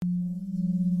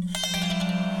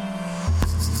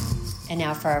And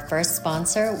now for our first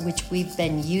sponsor, which we've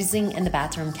been using in the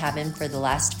bathroom cabin for the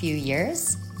last few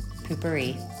years,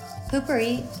 Poopery.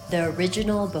 Poopery, the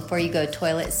original before you go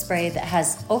toilet spray that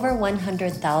has over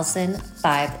 100,000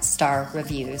 5-star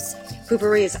reviews.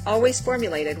 Poopery is always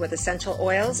formulated with essential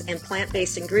oils and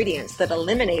plant-based ingredients that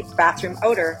eliminate bathroom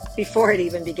odor before it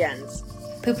even begins.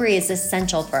 Poopery is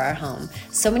essential for our home.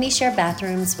 So many share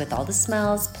bathrooms with all the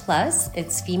smells, plus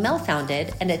it's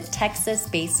female-founded and a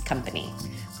Texas-based company.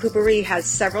 Poopery has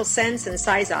several scents and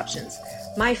size options.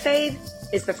 My fave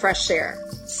is the Fresh Air.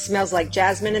 Smells like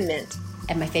jasmine and mint.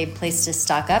 And my favorite place to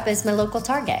stock up is my local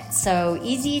Target. So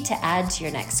easy to add to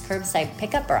your next curbside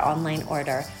pickup or online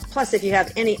order. Plus, if you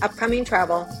have any upcoming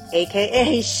travel,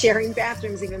 aka sharing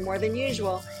bathrooms even more than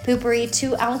usual, Poopery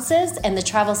 2 ounces and the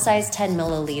travel size 10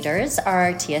 milliliters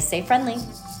are TSA friendly.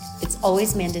 It's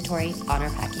always mandatory on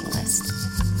our packing list.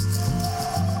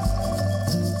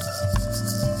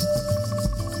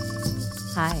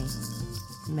 Hi,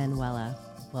 Manuela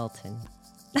Welton.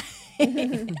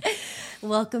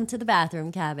 Welcome to the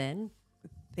bathroom cabin.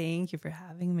 Thank you for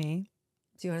having me.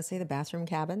 Do you want to say the bathroom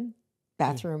cabin?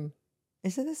 Bathroom.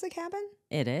 Isn't this a cabin?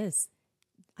 It is.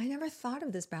 I never thought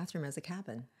of this bathroom as a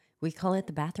cabin. We call it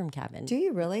the bathroom cabin. Do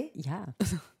you really? Yeah.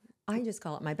 I just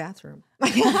call it my bathroom.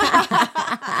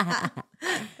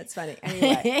 That's funny.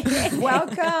 Anyway,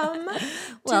 welcome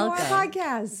to our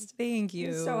podcast. Thank you.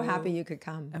 I'm so happy you could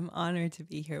come. I'm honored to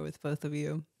be here with both of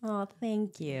you. Oh,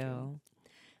 thank you.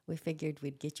 We figured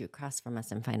we'd get you across from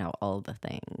us and find out all the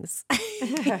things.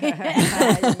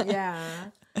 Yeah.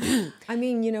 I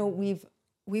mean, you know, we've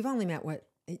only met,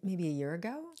 maybe a year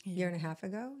ago, year and a half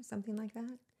ago, something like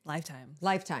that?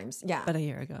 Lifetimes, yeah. But a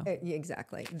year ago.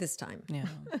 Exactly. This time. Yeah.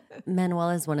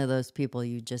 Manuel is one of those people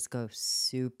you just go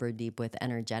super deep with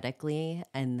energetically,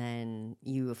 and then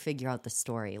you figure out the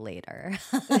story later.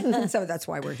 So that's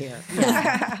why we're here.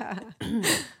 Yeah.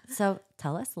 So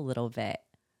tell us a little bit.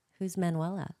 Who's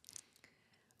Manuela?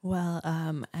 Well,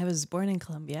 I was born in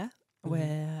Colombia,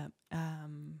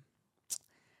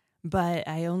 but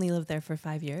I only lived there for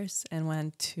 5 years and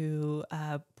went to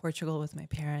Portugal with my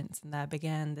parents, and that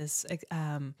began this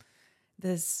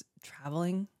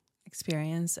traveling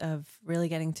experience of really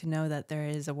getting to know that there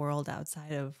is a world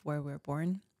outside of where we're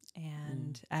born.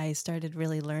 And I started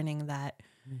really learning that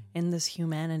in this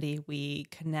humanity, we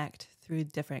connect through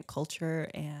different culture,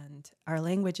 and our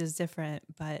language is different,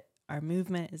 but our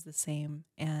movement is the same.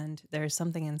 And there's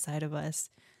something inside of us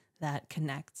that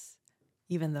connects,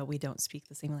 even though we don't speak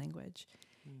the same language.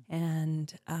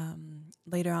 And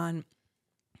later on,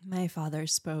 my father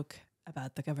spoke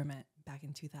about the government back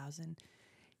in 2000,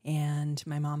 and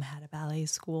my mom had a ballet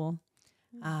school.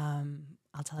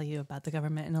 I'll tell you about the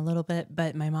government in a little bit,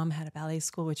 but my mom had a ballet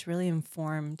school, which really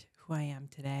informed who I am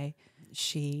today.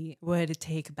 She would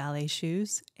take ballet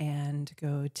shoes and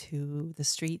go to the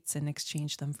streets and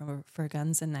exchange them for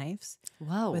guns and knives.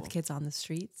 Whoa. With kids on the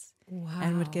streets. Wow.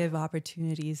 And would give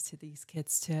opportunities to these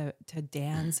kids to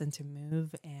dance and to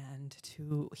move and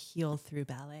to heal through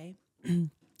ballet.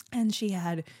 And she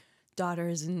had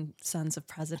daughters and sons of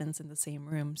presidents in the same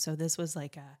room. So this was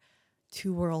like a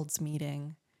two worlds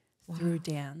meeting through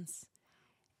dance.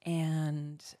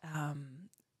 And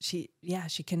she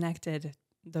connected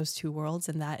those two worlds,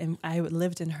 and I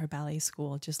lived in her ballet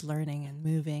school, just learning and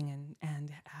moving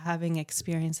and having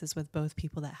experiences with both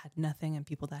people that had nothing and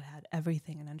people that had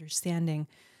everything, and understanding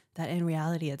that in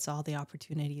reality it's all the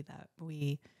opportunity that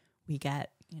we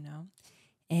get, you know.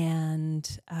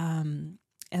 And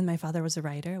my father was a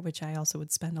writer, which I also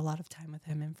would spend a lot of time with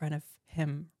him in front of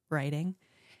him writing.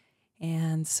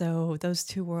 And so those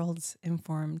two worlds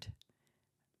informed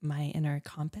my inner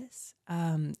compass.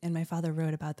 And my father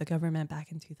wrote about the government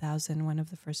back in 2000, one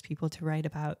of the first people to write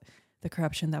about the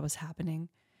corruption that was happening.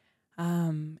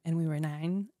 And we were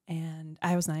 9, and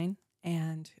I was 9,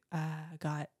 and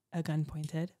got a gun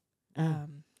pointed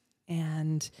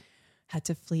and had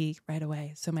to flee right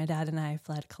away. So my dad and I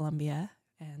fled Colombia,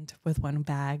 and with one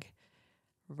bag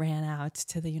ran out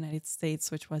to the United States,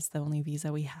 which was the only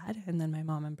visa we had. And then my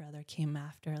mom and brother came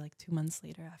after, like 2 months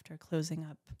later, after closing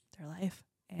up their life.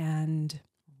 And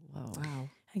wow.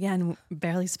 Again,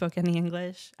 barely spoke any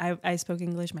English. I spoke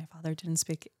English. My father didn't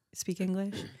speak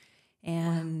English.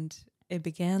 And it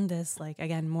began this, like,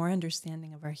 again, more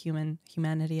understanding of our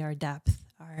humanity, our depth,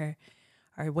 our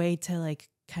way to, like,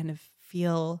 kind of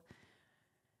feel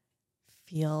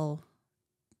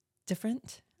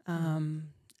different.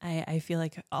 I feel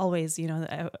like always, you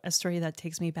know, a story that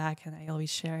takes me back, and I always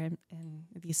share in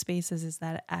these spaces, is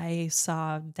that I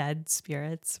saw dead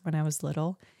spirits when I was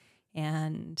little,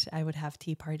 and I would have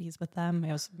tea parties with them.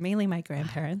 It was mainly my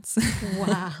grandparents.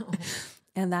 Wow.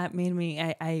 And that made me,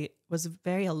 I was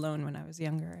very alone when I was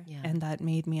younger. Yeah. And that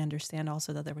made me understand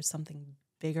also that there was something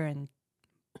bigger and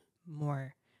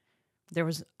more. There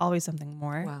was always something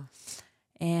more. Wow.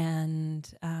 And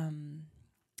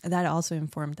that also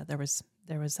informed that there was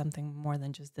something more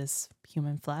than just this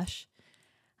human flesh.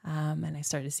 And I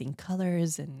started seeing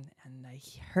colors and I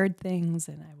heard things,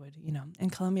 and I would,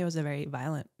 and Colombia was a very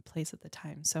violent place at the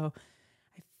time. So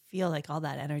I feel like all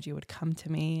that energy would come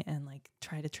to me and like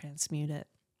try to transmute it.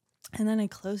 And then I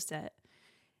closed it.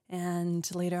 And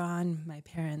later on, my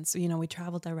parents, we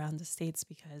traveled around the States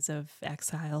because of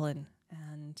exile and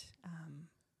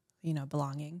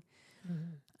belonging.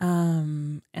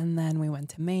 Mm-hmm. And then we went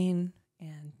to Maine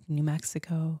and New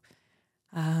Mexico.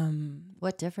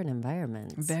 What different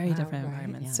environments? Very different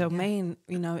environments. Yeah. So Maine,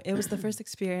 it was the first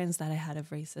experience that I had of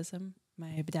racism.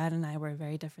 My dad and I were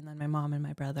very different than my mom and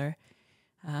my brother.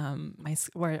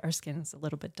 Our skin is a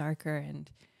little bit darker, and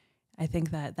I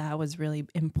think that was really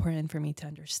important for me to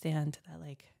understand that,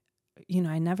 like,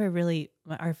 I never really,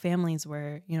 our families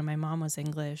were, my mom was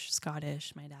English,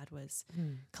 Scottish, my dad was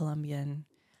Colombian,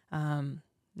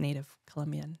 Native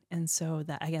Colombian. And so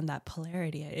that, again, that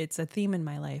polarity, it's a theme in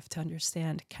my life to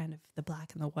understand kind of the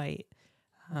black and the white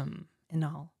in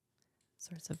all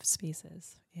sorts of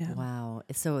spaces. Yeah. Wow.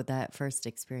 So that first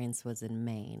experience was in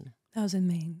Maine. That was in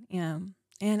Maine. Yeah.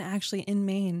 And actually in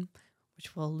Maine,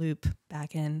 which we'll loop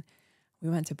back in, we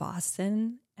went to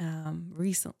Boston,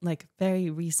 very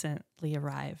recently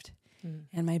arrived.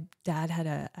 And my dad had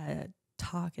a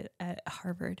talk at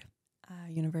Harvard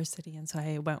University. And so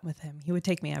I went with him. He would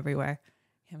take me everywhere.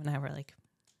 Him and I were like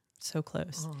so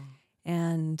close. Oh.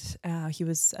 And he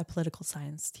was a political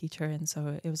science teacher. And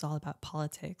so it was all about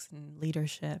politics and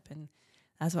leadership. And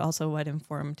that's also what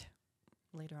informed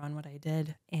later on what I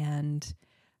did. And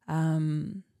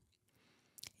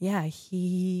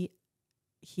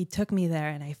he took me there,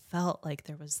 and I felt like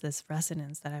there was this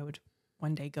resonance that I would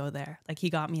one day go there. Like, he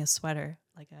got me a sweater,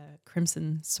 like a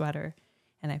crimson sweater,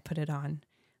 and I put it on.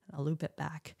 I'll loop it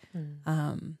back.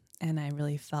 And I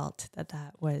really felt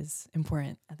that was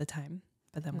important at the time.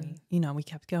 But then we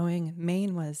kept going.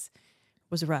 Maine was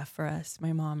rough for us.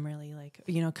 My mom really, like,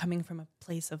 coming from a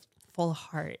place of full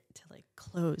heart to like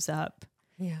close up.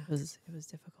 Yeah. It was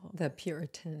difficult. The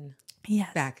Puritan.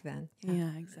 Yes. Back then.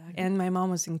 Yeah, exactly. And my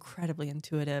mom was incredibly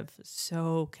intuitive,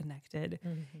 so connected.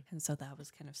 Mm-hmm. And so that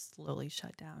was kind of slowly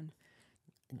shut down.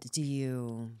 Would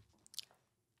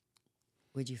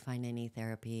you find any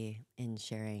therapy in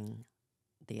sharing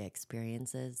the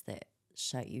experiences that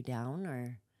shut you down?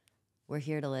 Or we're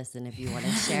here to listen if you want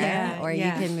to share, you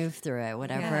can move through it,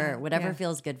 whatever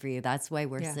feels good for you. That's why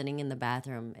we're sitting in the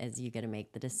bathroom, is you got to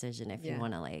make the decision if you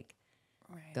want to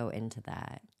go into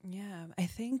that. Yeah, I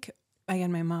think,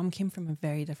 again, my mom came from a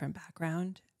very different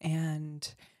background,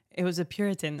 and it was a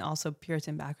Puritan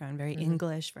background, very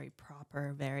English, very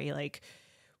proper, very like,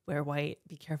 wear white,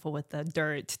 be careful with the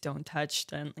dirt, don't touch,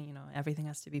 everything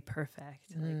has to be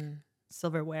perfect. Like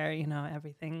silverware,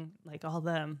 everything, like all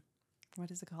the,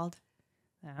 what is it called?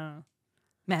 I don't know.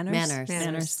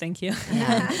 Manners. Thank you.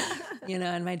 Yeah.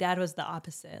 And my dad was the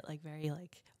opposite, like very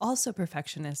like also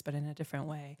perfectionist, but in a different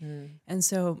way. And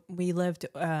so we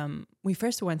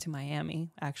first went to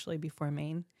Miami actually before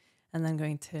Maine, and then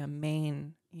going to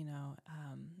Maine,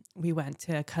 we went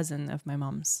to a cousin of my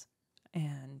mom's,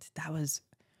 and it was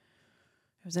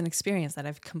an experience that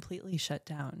I've completely shut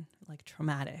down, like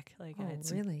traumatic. Like,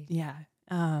 really? Yeah.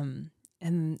 And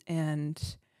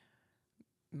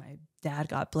my dad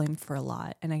got blamed for a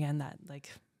lot. And again, that like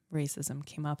racism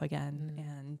came up again.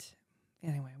 And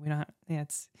anyway,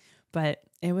 but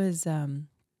it was,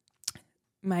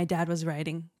 my dad was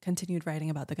continued writing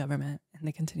about the government, and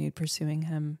they continued pursuing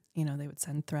him. They would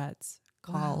send threats,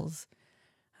 calls.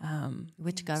 Wow.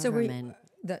 Which government?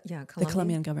 The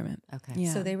Colombian government. Okay.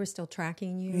 Yeah. So they were still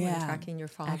tracking you and tracking your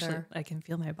father. Actually, I can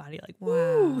feel my body like, wow.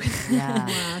 Woo. Yeah.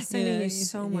 Wow. Sending you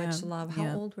so much love.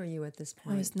 How old were you at this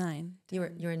point? I was 9. You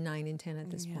were 9 and 10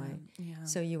 at this point. Yeah.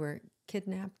 So you were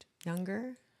kidnapped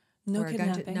younger? No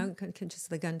kidnapping. Just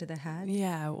the gun to the head?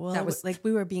 Yeah. Well, that was like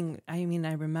we were I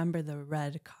remember the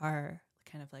red car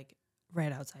kind of like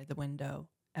right outside the window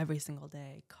every single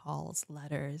day, calls,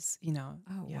 letters, you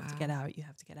have to get out, you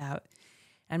have to get out.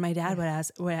 And my dad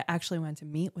would actually went to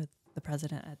meet with the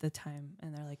president at the time,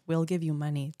 and they're like, "We'll give you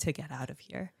money to get out of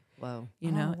here." Whoa.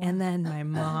 Wow. And then my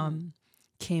mom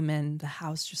came in the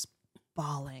house just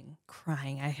bawling,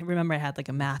 crying. I remember I had like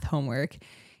a math homework,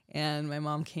 and my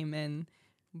mom came in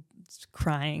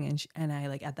crying, and I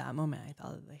like at that moment I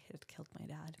thought that they had killed my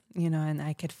dad, and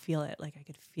I could feel it,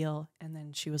 and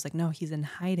then she was like, "No, he's in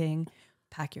hiding.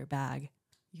 Pack your bag.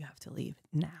 You have to leave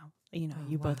now."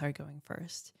 you both are going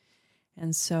first.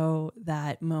 And so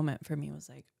that moment for me was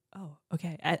like, oh,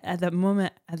 okay. At that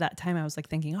moment, at that time, I was like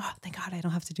thinking, oh, thank God I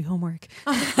don't have to do homework.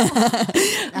 Thank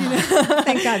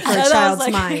God for a child's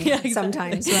mind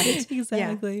sometimes, right?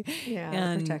 Exactly. Yeah,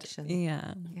 and protection.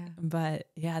 Yeah. But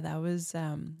yeah, that was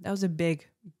a big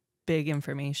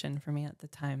information for me at the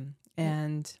time.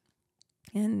 And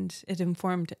it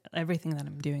informed everything that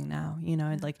I'm doing now,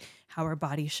 like how our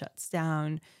body shuts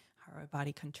down, how our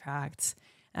body contracts,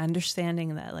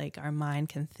 understanding that like our mind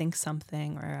can think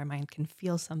something or our mind can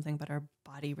feel something, but our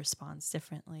body responds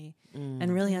differently.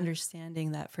 And really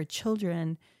understanding that for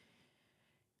children,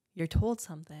 you're told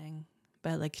something,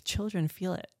 but like children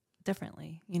feel it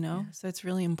differently, So it's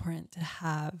really important to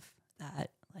have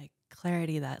that like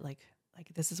clarity that like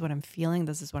this is what I'm feeling,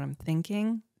 this is what I'm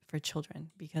thinking for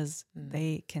children, because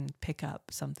they can pick up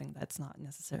something that's not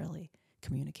necessarily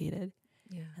communicated.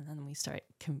 Yeah. And then we start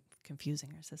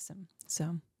confusing our system.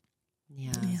 So,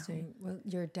 yeah. Well,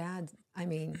 your dad,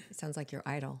 it sounds like your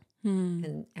idol.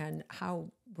 And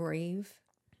how brave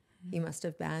he must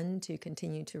have been to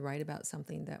continue to write about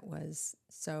something that was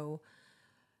so,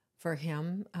 for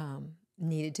him,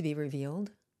 needed to be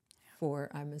revealed for,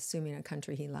 I'm assuming, a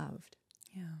country he loved.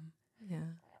 Yeah. Yeah.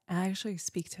 I actually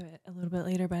speak to it a little bit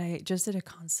later, but I just did a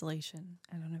constellation.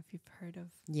 I don't know if you've heard of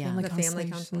the family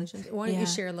constellation. Why don't you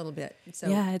share a little bit? So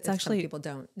it's actually some people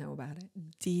don't know about it.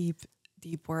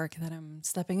 Deep work that I'm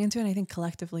stepping into, and I think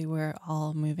collectively we're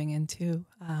all moving into,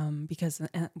 because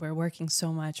we're working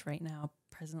so much right now,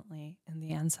 presently in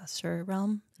the ancestor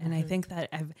realm, and I think that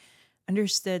I've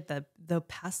understood that the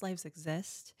past lives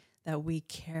exist, that we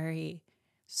carry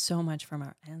so much from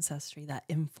our ancestry that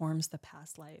informs the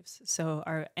past lives. So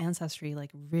our ancestry,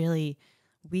 like really,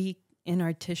 we in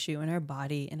our tissue, in our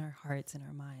body, in our hearts, in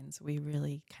our minds, we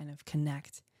really kind of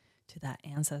connect to that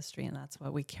ancestry, and that's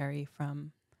what we carry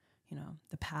from,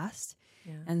 the past.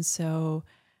 Yeah. And so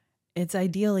it's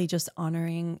ideally just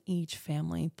honoring each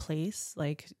family place.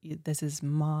 Like, this is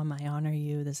mom, I honor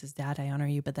you. This is dad, I honor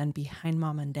you. But then behind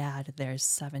mom and dad, there's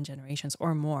 7 generations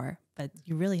or more. But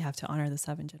you really have to honor the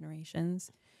 7 generations.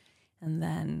 And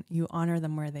then you honor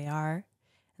them where they are.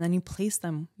 And then you place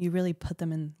them, you really put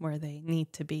them in where they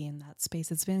need to be in that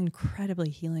space. It's been incredibly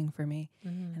healing for me.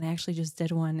 And I actually just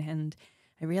did one, and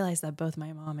I realized that both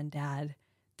my mom and dad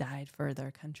died for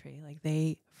their country. Like,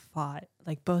 they fought,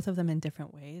 like both of them in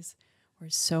different ways, were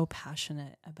so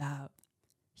passionate about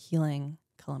healing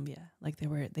Colombia. Like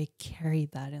they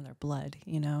carried that in their blood,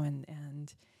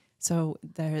 and so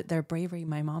their bravery,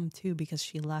 my mom too, because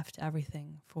she left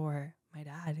everything for my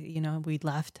dad. We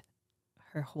left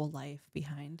her whole life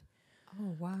behind.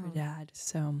 Oh, wow. Her dad.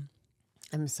 So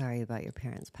I'm sorry about your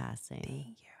parents passing.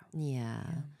 Thank you. Yeah.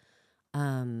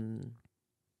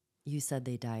 You said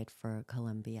they died for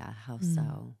Colombia. How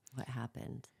so? What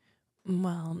happened?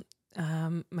 Well,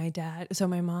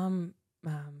 my mom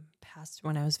passed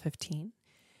when I was 15,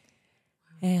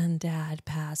 and dad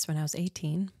passed when I was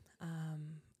 18.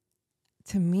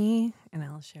 To me, and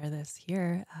I'll share this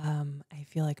here, I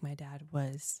feel like my dad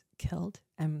was killed.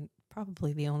 I'm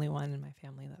probably the only one in my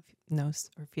family that knows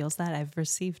or feels that. I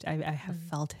have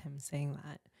felt him saying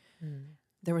that.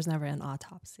 There was never an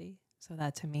autopsy. So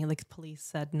that, to me, like, police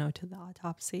said no to the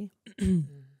autopsy.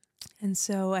 And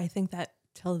so I think that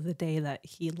till the day that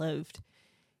he lived,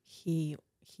 he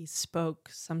spoke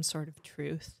some sort of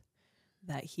truth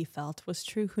that he felt was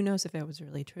true. Who knows if it was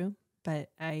really true?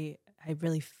 But I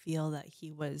really feel that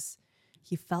he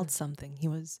felt something.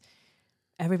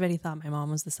 Everybody thought my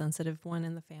mom was the sensitive one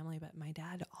in the family, but my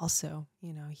dad also,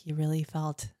 he really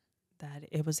felt that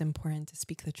it was important to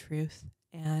speak the truth.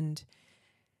 And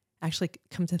actually,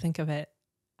 come to think of it,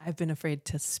 I've been afraid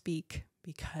to speak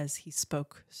because he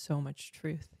spoke so much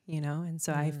truth, And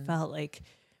so I felt like,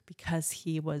 because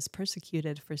he was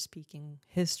persecuted for speaking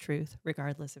his truth,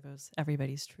 regardless if it was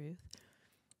everybody's truth,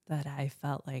 that I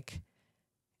felt like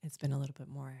it's been a little bit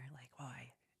more like, well,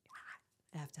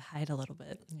 I have to hide a little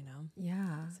bit,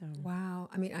 Yeah. So. Wow.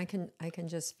 I can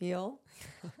just feel,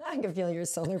 I can feel your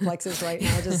solar plexus right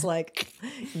now, just like,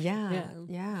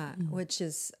 yeah. Which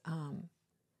is,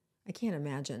 I can't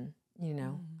imagine,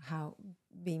 how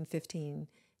being 15,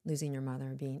 losing your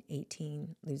mother, being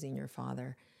 18, losing your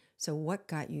father. So what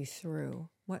got you through?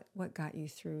 What got you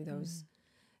through those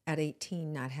at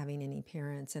 18, not having any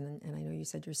parents? And I know you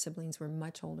said your siblings were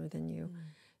much older than you.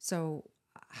 So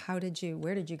where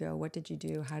did you go? What did you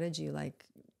do? How did you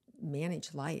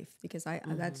manage life? Because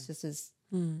that's just as,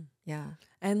 yeah.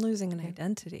 And losing an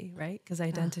identity, right? Because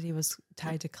identity was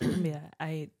tied to Colombia.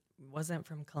 I wasn't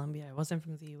from Colombia. I wasn't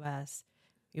from the U.S.,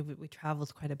 we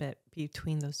traveled quite a bit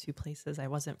between those two places. I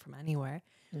wasn't from anywhere.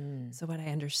 So what I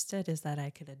understood is that I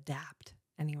could adapt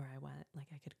anywhere I went. Like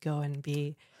I could go and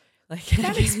be like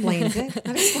that explains it.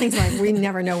 That explains like we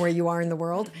never know where you are in the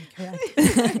world. Correct.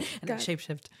 And I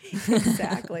shapeshift.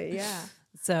 Exactly. Yeah.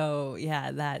 So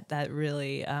yeah, that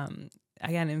really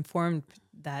again informed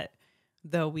that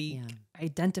though we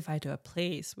identify to a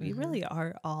place, we really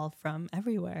are all from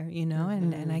everywhere, you know,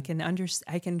 and I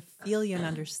can feel you and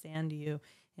understand you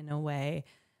in a way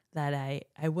that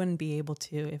I wouldn't be able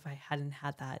to if I hadn't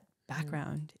had that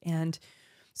background. And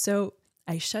so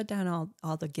I shut down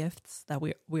all the gifts that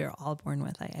we are all born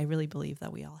with. I really believe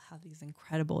that we all have these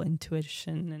incredible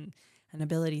intuition and an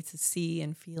ability to see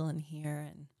and feel and hear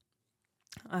and,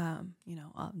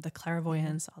 the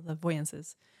clairvoyance, all the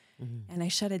voyances. And I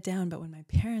shut it down. But when my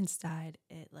parents died,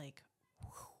 it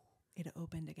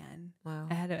opened again. Wow.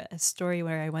 I had a story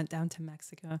where I went down to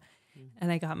Mexico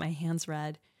and I got my hands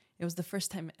read. It was the first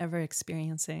time ever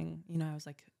experiencing, I was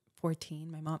like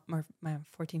 14, my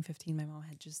 14, 15, my mom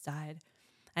had just died.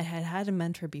 I had a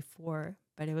mentor before,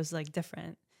 but it was like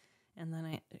different. And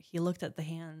then he looked at the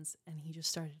hands and he just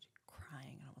started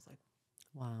crying. And I was like,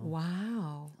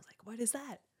 wow. I was like, what is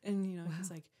that? And,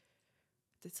 he's like,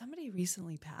 did somebody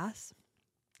recently pass?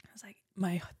 I was like,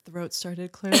 my throat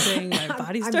started closing, my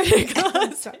body started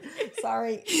closing.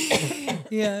 Sorry.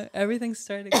 Yeah, everything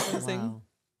started closing. Wow.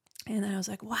 And I was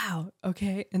like, wow,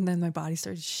 okay. And then my body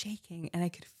started shaking and I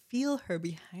could feel her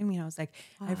behind me. And I was like,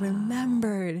 I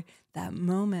remembered that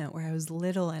moment where I was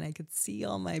little and I could see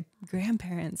all my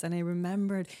grandparents. And I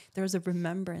remembered there was a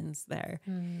remembrance there.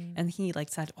 And he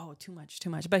said, oh, too much.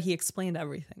 But he explained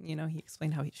everything, he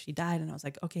explained how she died. And I was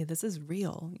like, okay, this is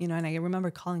real, and I remember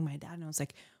calling my dad and I was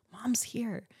like, Mom's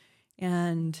here.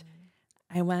 And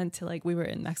I went to we were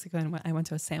in Mexico and I went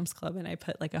to a Sam's Club and I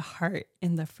put a heart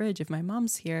in the fridge. If my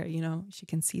mom's here, she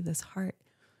can see this heart.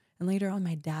 And later on,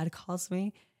 my dad calls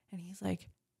me and he's like,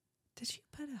 did you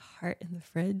put a heart in the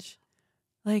fridge?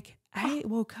 I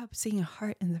woke up seeing a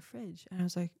heart in the fridge. And I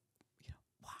was like,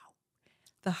 wow.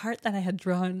 The heart that I had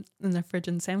drawn in the fridge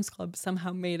in Sam's Club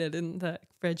somehow made it in the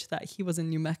fridge that he was in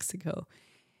New Mexico.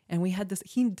 And we had this,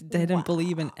 he didn't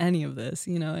believe in any of this,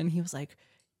 and he was like,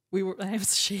 I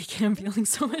was shaking, I'm feeling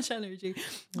so much energy.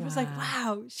 I was like,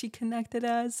 wow, she connected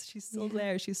us. She's still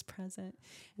there. She's present.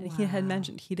 And he had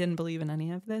mentioned he didn't believe in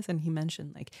any of this. And he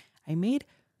mentioned I made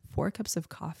 4 cups of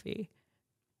coffee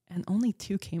and only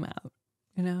 2 came out,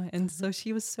 And so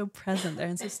she was so present there.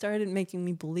 And so started making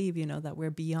me believe, that we're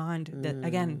beyond that.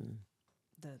 Again,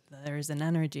 there's an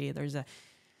energy, there's a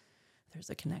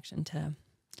connection to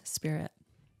spirit.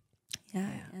 Yeah.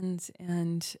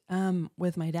 And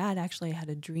with my dad, actually, I had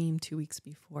a dream 2 weeks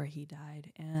before he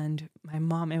died. And my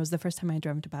mom, it was the first time I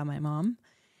dreamt about my mom.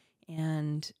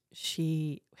 And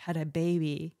she had a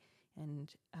baby. And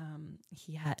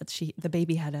the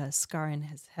baby had a scar in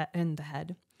the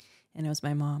head. And it was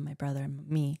my mom, my brother, and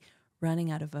me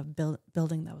running out of a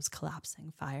building that was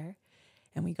collapsing, fire.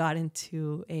 And we got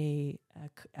into a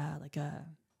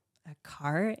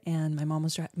car, and my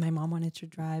mom wanted to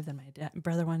drive, then my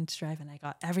brother wanted to drive, and I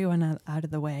got everyone out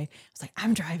of the way. I was like,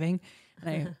 I'm driving, and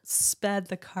I sped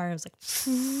the car. I was like,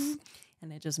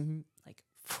 and it just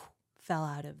fell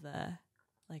out of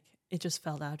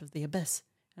the abyss.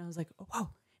 And I was like, oh, wow.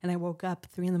 And I woke up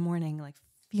 3 a.m,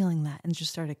 feeling that, and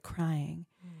just started crying.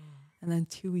 And then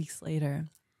 2 weeks later,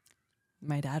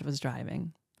 my dad was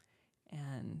driving,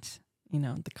 and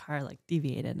the car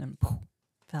deviated and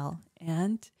fell.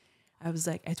 And I was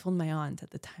like, I told my aunt at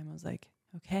the time, I was like,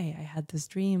 okay, I had this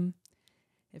dream.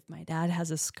 If my dad has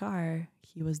a scar,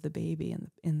 he was the baby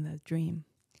in the dream.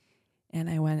 And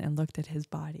I went and looked at his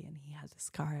body and he had the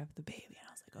scar of the baby. And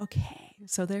I was like, okay.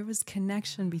 So there was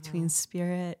connection between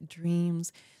spirit,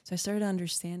 dreams. So I started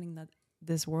understanding that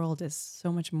this world is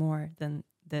so much more than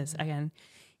this again.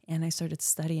 And I started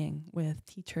studying with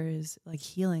teachers,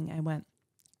 healing. I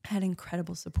had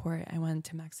incredible support. I went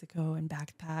to Mexico and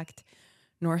backpacked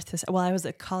I was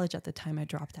at college at the time. I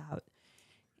dropped out,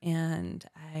 and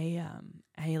I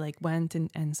went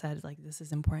and said, this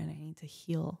is important. I need to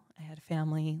heal. I had a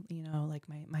family,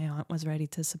 my aunt was ready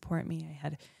to support me. I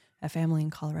had a family in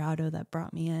Colorado that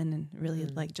brought me in and really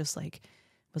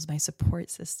was my support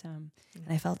system.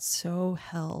 And I felt so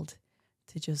held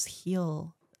to just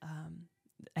heal.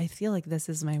 I feel like this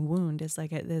is my wound. It's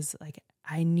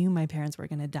I knew my parents were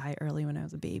going to die early when I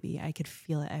was a baby. I could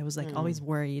feel it. I was always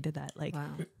worried that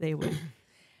they would.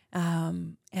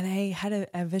 And I had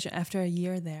a vision after a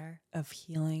year there of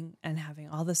healing and having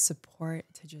all the support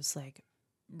to just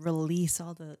release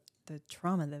all the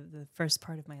trauma, the first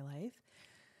part of my life.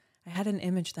 I had an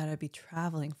image that I'd be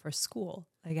traveling for school.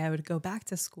 Like I would go back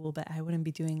to school, but I wouldn't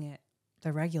be doing it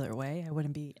the regular way. I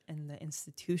wouldn't be in the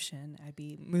institution. I'd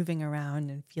be moving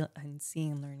around and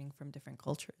seeing and learning from different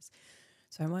cultures.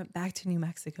 So I went back to New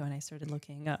Mexico and I started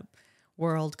looking up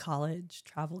World College,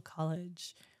 Travel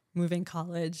College, Moving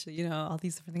College, all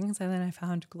these different things. And then I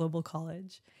found Global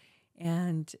College.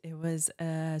 And it was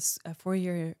a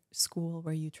 4-year school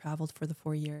where you traveled for the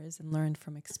 4 years and learned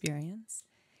from experience.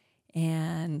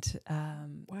 And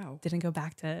didn't go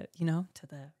back to the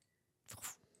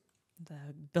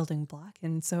building block.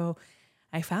 And so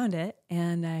I found it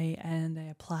and I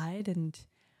applied and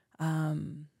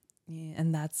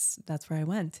that's where I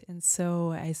went. And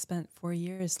so I spent 4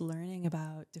 years learning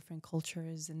about different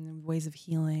cultures and ways of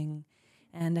healing.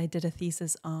 And I did a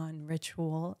thesis on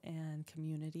ritual and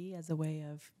community as a way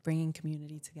of bringing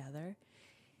community together,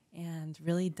 and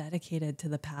really dedicated to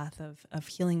the path of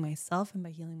healing myself, and by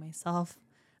healing myself,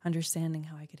 understanding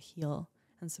how I could heal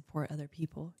and support other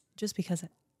people. Just because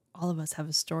all of us have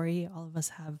a story, all of us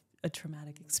have a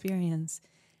traumatic experience,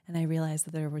 and I realized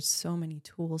that there were so many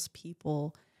tools,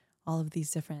 people, all of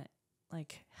these different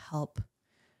help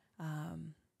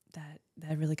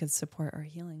that really could support our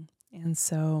healing. And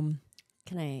so,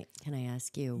 can I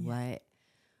ask you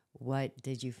what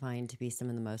did you find to be some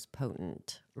of the most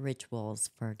potent rituals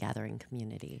for gathering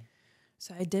community?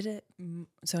 So I did it.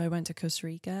 So I went to Costa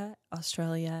Rica,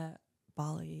 Australia,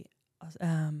 Bali,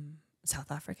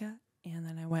 South Africa. And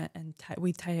then I went and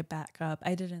we tied it back up.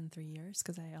 I did it in 3 years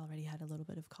because I already had a little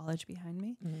bit of college behind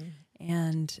me. Mm-hmm.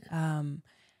 And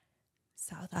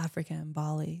South Africa and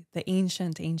Bali, the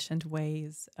ancient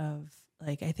ways of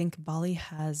I think Bali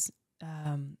has,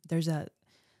 the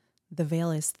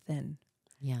veil is thin.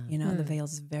 Yeah. The veil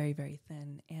is very, very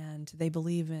thin. And they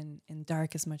believe in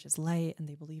dark as much as light, and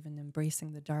they believe in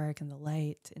embracing the dark and the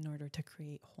light in order to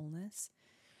create wholeness.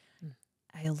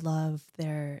 I love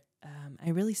I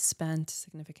really spent a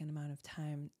significant amount of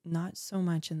time, not so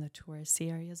much in the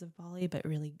touristy areas of Bali, but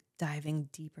really diving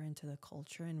deeper into the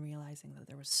culture and realizing that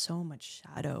there was so much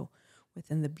shadow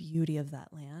within the beauty of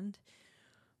that land.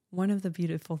 One of the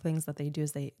beautiful things that they do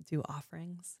is they do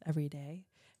offerings every day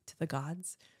to the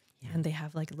gods. Yeah. And they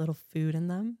have little food in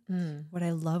them. What I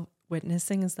love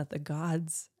witnessing is that the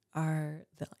gods are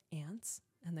the ants,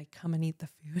 and they come and eat the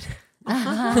food.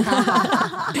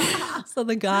 So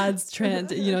the gods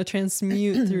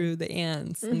transmute through the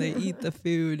ants, and they eat the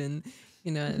food, and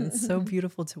and it's so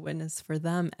beautiful to witness. For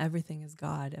them, everything is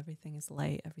God, everything is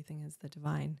light, everything is the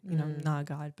divine. Not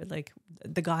God, but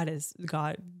the God is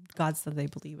God, gods that they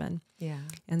believe in. Yeah,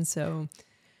 and so.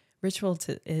 Ritual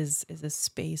is a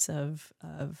space of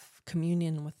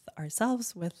communion with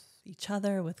ourselves, with each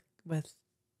other, with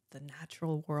the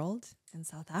natural world. In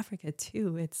South Africa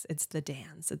too, it's the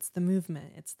dance, it's the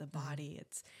movement, it's the body,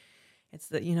 it's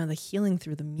the the healing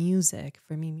through the music.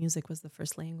 For me, music was the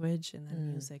first language, and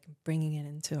then music, bringing it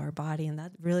into our body, and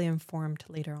that really informed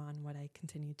later on what I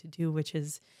continued to do, which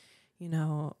is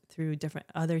through different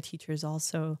other teachers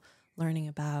also learning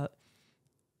about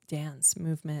dance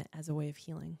movement as a way of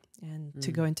healing, and to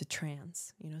go into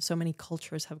trance. So many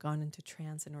cultures have gone into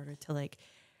trance in order to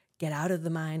get out of the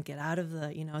mind, get out of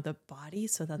the the body,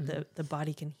 so that the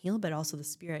body can heal, but also the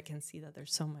spirit can see that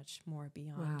there's so much more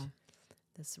beyond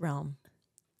this realm.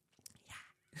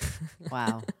 Yeah.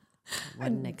 Wow. What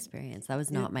an experience. That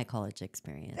was not my college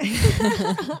experience.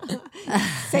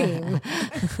 Same.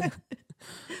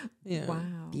 Yeah.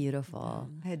 Wow. Beautiful.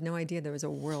 I had no idea there was a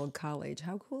world college.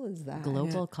 How cool is that?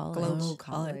 Global college. Global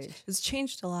college. It's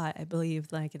changed a lot, I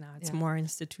believe. Now it's more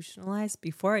institutionalized.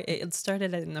 Before it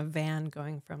started in a van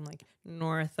going from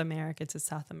North America to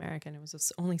South America, and it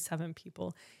was only 7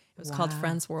 people. It was called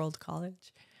Friends World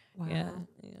College. Wow. Yeah.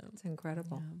 It's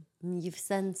incredible. Yeah. You've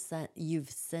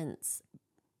since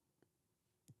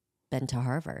been to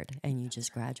Harvard, and you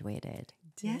just graduated.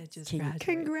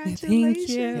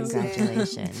 Congratulations.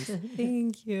 Congratulations.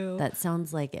 Thank you. That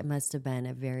sounds like it must have been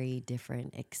a very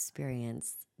different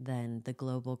experience than the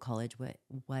global college.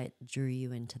 What drew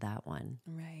you into that one?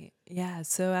 Right. Yeah.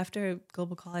 So after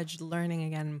global college, learning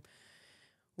again,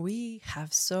 we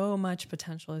have so much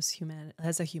potential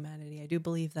as a humanity. I do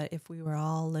believe that if we were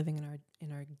all living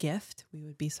in our gift, we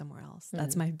would be somewhere else.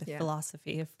 That's my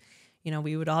philosophy. If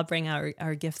we would all bring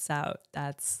our gifts out,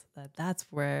 that's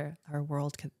where our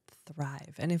world could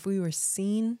thrive. And if we were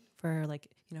seen for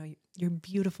your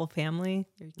beautiful family,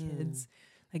 your kids,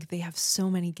 they have so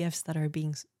many gifts that are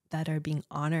being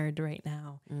honored right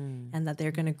now, and that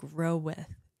they're going to grow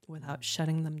without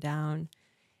shutting them down,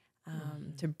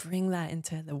 to bring that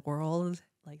into the world,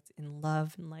 in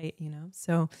love and light,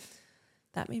 So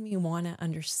that made me want to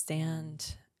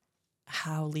understand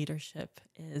how leadership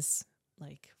is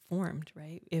like formed,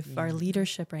 right? If our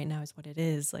leadership right now is what it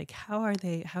is, like how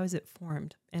is it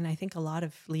formed? And I think a lot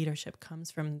of leadership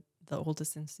comes from the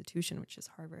oldest institution, which is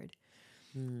Harvard.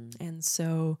 And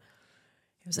so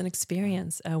it was an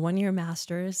experience, a 1-year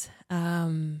master's,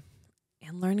 and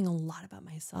learning a lot about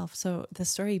myself. So the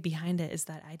story behind it is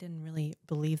that I didn't really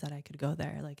believe that I could go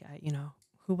there. Like,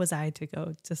 who was I to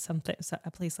go to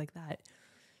a place like that?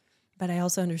 But I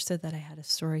also understood that I had a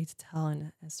story to tell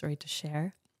and a story to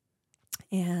share.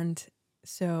 And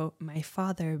so my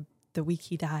father, the week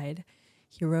he died,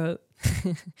 he wrote,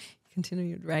 he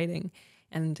continued writing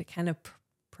and kind of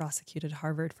prosecuted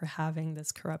Harvard for having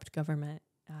this corrupt government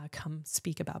come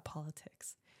speak about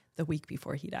politics the week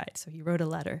before he died. So he wrote a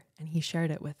letter and he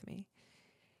shared it with me,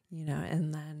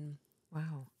 and then,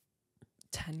 wow,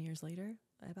 10 years later,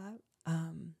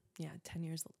 10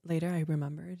 years later, I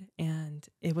remembered, and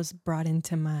it was brought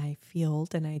into my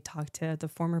field, and I talked to the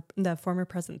former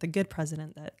president, the good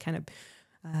president that kind of,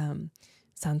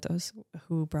 Santos,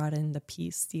 who brought in the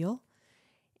peace deal.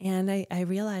 And I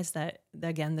realized that,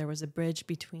 again, there was a bridge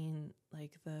between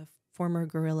like the former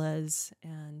guerrillas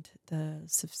and the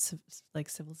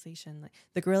civilization. Like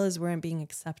the guerrillas weren't being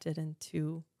accepted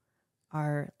into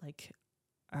our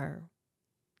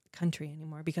country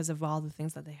anymore because of all the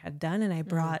things that they had done. And I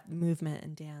brought movement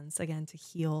and dance again to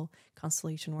heal,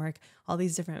 constellation work, all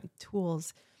these different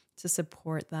tools to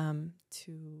support them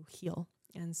to heal.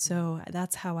 And so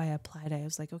that's how I applied. I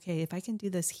was like, okay, if I can do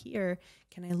this here,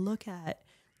 can I look at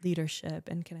leadership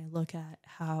and can I look at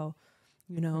how,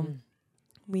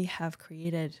 we have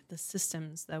created the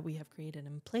systems that we have created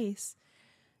in place.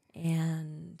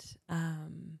 And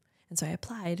so I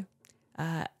applied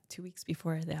 2 weeks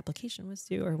before the application was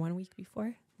due, or 1 week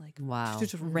before,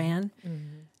 just ran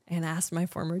and asked my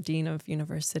former dean of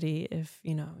university if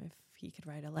he could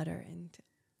write a letter. And,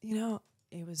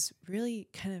 it was really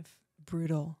kind of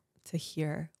brutal to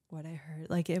hear what I heard.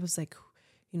 Like, it was like,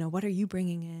 what are you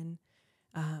bringing in?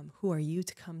 Who are you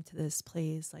to come to this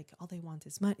place? Like, all they want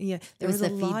is money. Yeah, there was a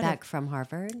feedback from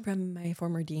Harvard, from my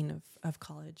former dean of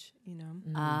college.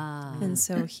 And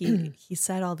so he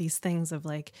said all these things of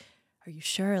like, are you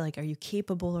sure? Like, are you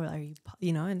capable? Or are you,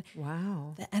 and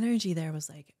wow, the energy there was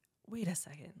like, wait a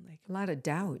second, like a lot of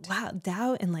doubt. Wow,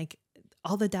 doubt, and like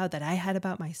all the doubt that I had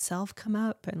about myself come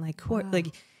up, and like,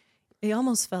 like it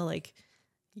almost felt like,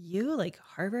 you like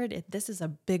Harvard, this is a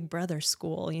big brother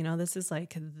school, this is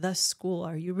like the school.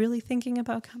 Are you really thinking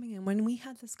about coming? And when we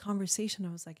had this conversation,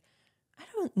 I was like, I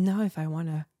don't know if I want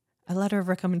a letter of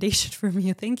recommendation from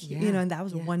you. Thank you. And that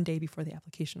was 1 day before the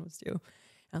application was due.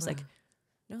 I was like,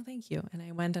 no, thank you. And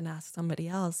I went and asked somebody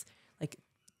else like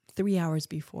 3 hours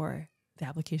before the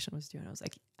application was due. And I was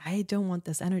like, I don't want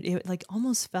this energy. It like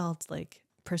almost felt like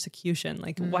persecution.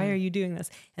 Like, why are you doing this?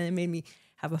 And it made me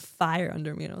have a fire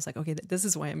under me. And I was like, okay, this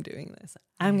is why I'm doing this.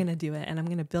 I'm going to do it. And I'm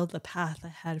going to build the path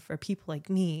ahead for people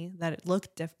like me that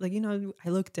look different. Like, I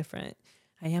look different.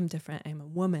 I am different. I'm a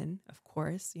woman, of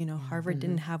course. Harvard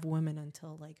didn't have women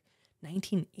until like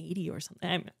 1980 or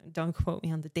something. Don't quote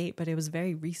me on the date, but it was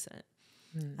very recent.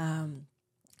 There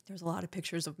was a lot of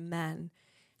pictures of men.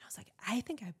 I was like, I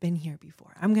think I've been here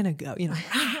before. I'm going to go, I'm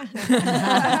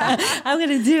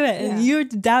going to do it. And you're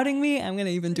doubting me. I'm going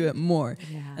to even do it more.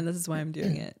 Yeah. And this is why I'm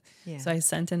doing it. Yeah. So I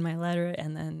sent in my letter,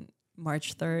 and then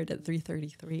March 3rd at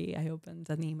 3:33, I opened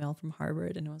an email from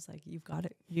Harvard, and it was like, you got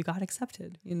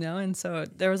accepted, And so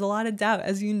there was a lot of doubt.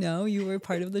 As you know, you were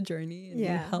part of the journey, and you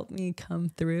helped me come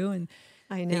through. And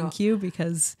I know. Thank you,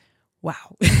 because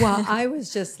wow. Well, I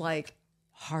was just like,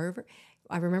 Harvard.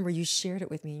 I remember you shared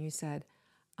it with me, and you said,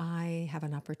 I have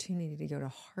an opportunity to go to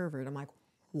Harvard. I'm like,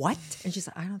 what? And she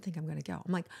said, I don't think I'm going to go.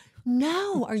 I'm like,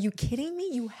 no, are you kidding me?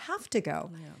 You have to go.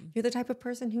 Yeah. You're the type of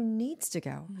person who needs to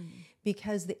go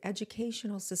because the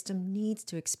educational system needs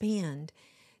to expand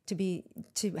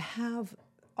to have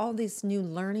all this new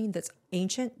learning that's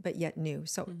ancient but yet new.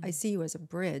 So I see you as a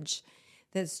bridge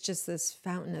that's just this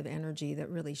fountain of energy that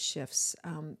really shifts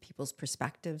people's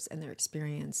perspectives and their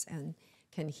experience and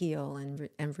can heal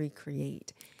and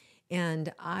recreate.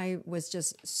 And I was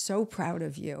just so proud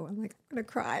of you. I'm like, I'm going to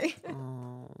cry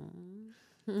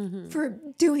for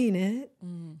doing it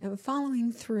and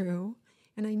following through.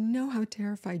 And I know how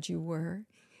terrified you were.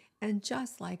 And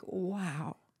just like,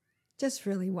 wow, just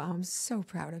really, wow. I'm so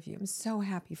proud of you. I'm so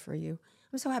happy for you.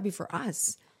 I'm so happy for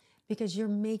us because you're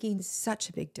making such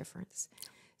a big difference.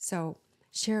 So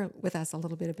share with us a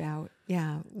little bit about,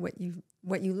 what you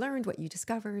learned, what you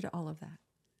discovered, all of that.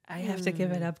 I have to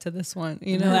give it up to this one.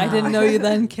 I didn't know you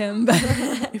then, Kim, but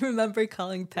I remember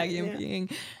calling Peggy and being,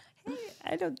 hey,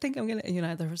 I don't think I'm going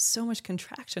to, there was so much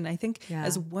contraction. I think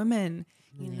as women,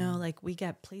 like we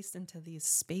get placed into these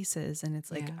spaces and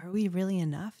it's like, are we really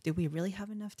enough? Do we really have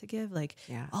enough to give? Like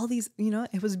all these,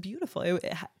 it was beautiful.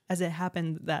 As it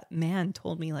happened, that man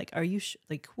told me like, are you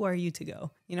like, who are you to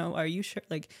go? Are you sure?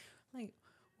 Like, wait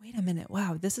a minute.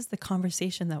 Wow. This is the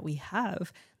conversation that we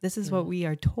have. This is what we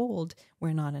are told.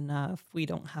 We're not enough. We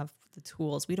don't have the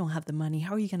tools. We don't have the money.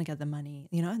 How are you going to get the money?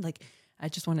 Like, I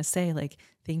just want to say like,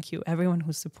 thank you everyone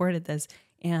who supported this.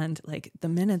 And like the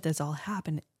minute this all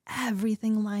happened,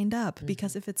 everything lined up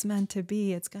because if it's meant to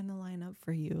be, it's going to line up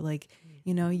for you. Like,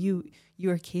 you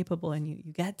are capable and you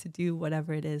get to do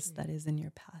whatever it is that is in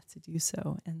your path to do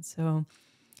so. And so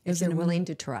if you're willing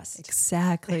to trust.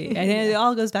 Exactly. And it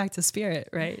all goes back to spirit,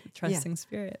 right? Trusting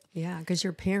spirit. Yeah. Because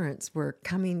your parents were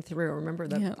coming through. Remember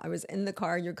that I was in the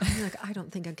car, you're coming like, I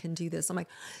don't think I can do this. I'm like,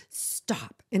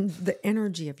 stop. And the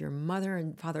energy of your mother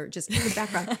and father just in the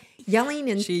background yelling.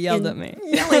 And she yelled at me.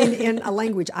 Yelling in a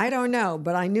language I don't know,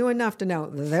 but I knew enough to know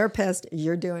they're pissed.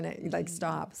 You're doing it. Like,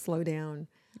 stop, slow down.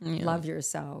 Yeah. Love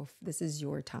yourself. This is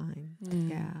your time.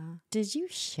 Yeah. Did you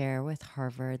share with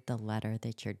Harvard the letter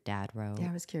that your dad wrote?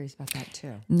 Yeah, I was curious about that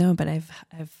too. No, but I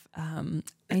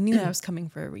knew I was coming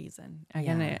for a reason.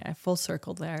 Again, I full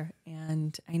circled there,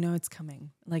 and I know it's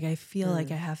coming. Like I feel like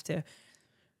I have to,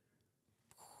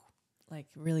 like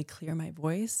really clear my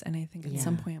voice, and I think at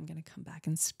some point I'm going to come back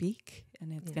and speak,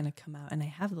 and it's going to come out. And I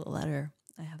have the letter.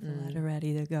 I have the letter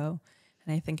ready to go,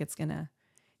 and I think it's gonna.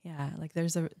 Yeah, like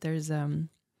there's a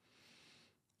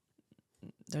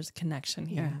connection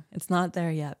here. Yeah. It's not there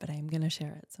yet, but I'm going to share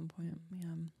it at some point. Yeah.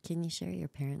 Can you share your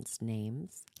parents'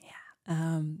 names? Yeah.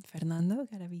 Fernando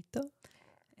Garavito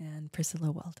and Priscilla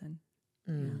Welton.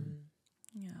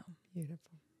 Yeah.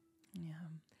 Beautiful. Yeah.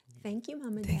 Thank you,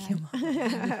 Mom and Thank Dad. you,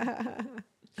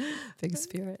 Mom. Big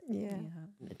spirit. Yeah.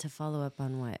 To follow up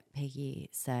on what Peggy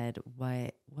said,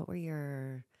 what were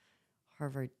your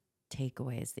Harvard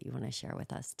takeaways that you want to share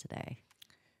with us today?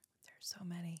 So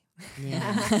many.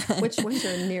 Yeah. Which ones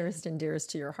are nearest and dearest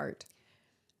to your heart?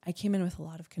 I came in with a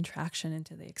lot of contraction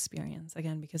into the experience,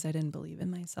 again, because I didn't believe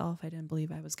in myself. I didn't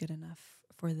believe I was good enough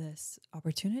for this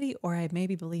opportunity, or I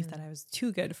maybe believed that I was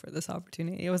too good for this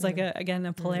opportunity. It was like,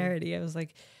 a polarity. I was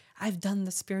like, I've done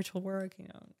the spiritual work,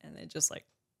 and it just like,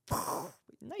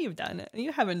 no, you've done it.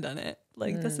 You haven't done it.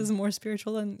 Like, this is more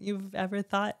spiritual than you've ever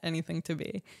thought anything to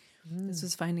be. This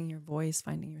was finding your voice,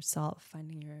 finding yourself,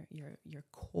 finding your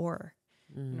core.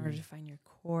 In order to find your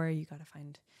core, you got to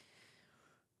find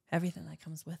everything that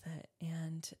comes with it.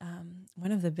 And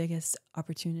one of the biggest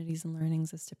opportunities and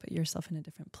learnings is to put yourself in a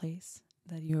different place.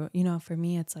 That for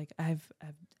me, it's like I've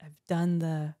done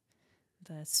the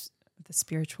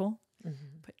spiritual.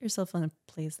 Put yourself in a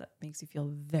place that makes you feel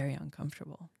very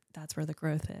uncomfortable. That's where the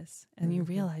growth is. And you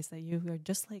realize that you are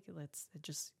just like, it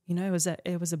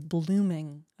was a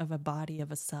blooming of a body,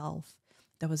 of a self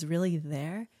that was really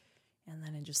there. And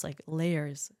then it just like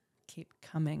layers keep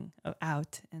coming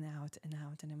out and out and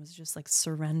out. And it was just like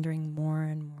surrendering more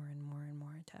and more and more and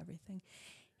more to everything.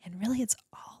 And really, it's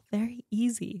all very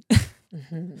easy.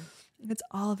 It's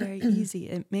all very easy.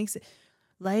 It makes it,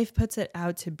 life puts it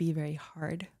out to be very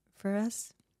hard for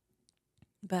us.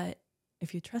 But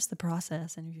if you trust the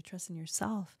process, and if you trust in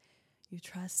yourself, you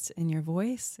trust in your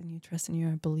voice, and you trust in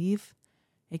your belief,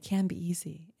 it can be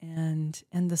easy. And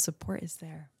the support is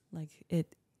there. Like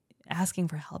asking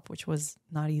for help, which was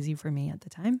not easy for me at the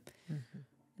time.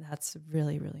 That's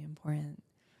really, really important.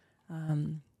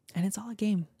 And it's all a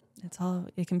game.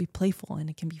 It can be playful, and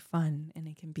it can be fun, and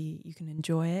you can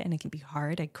enjoy it, and it can be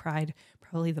hard. I cried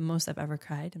probably the most I've ever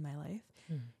cried in my life.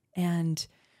 And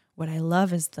what I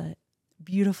love is the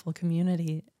beautiful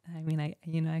community. I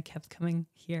mean, I kept coming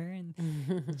here and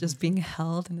just being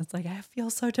held, and it's like, I feel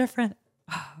so different.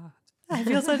 I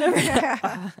feel so different.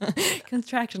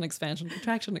 Contraction, expansion.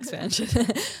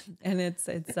 And it's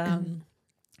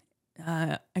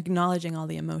acknowledging all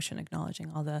the emotion,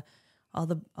 acknowledging all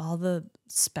the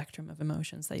spectrum of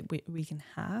emotions that we can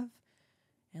have,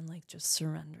 and like just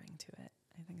surrendering to it.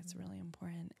 I think it's really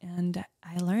important. And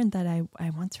I learned that I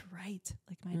want to write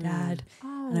like my dad,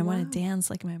 and I want to dance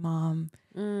like my mom,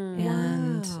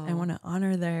 and I want to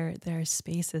honor their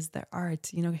spaces, their art.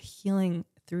 Healing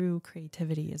through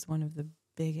creativity is one of the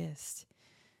biggest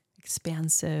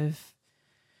expansive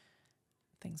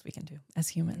things we can do as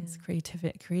humans.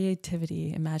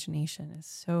 Creativity, imagination is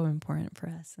so important for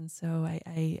us. And so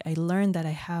I learned that I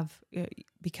have,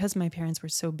 because my parents were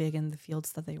so big in the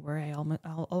fields that they were, I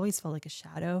always felt like a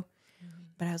shadow.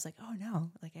 But I was like, oh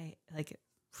no, I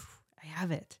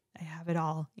have it. I have it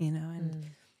all, and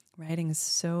writing is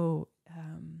so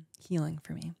healing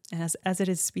for me. And as it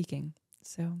is speaking,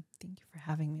 So thank you for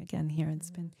having me again here.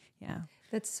 It's been,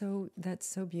 That's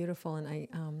so beautiful. And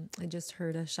I just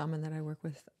heard a shaman that I work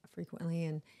with frequently,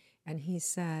 and he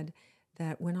said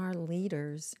that when our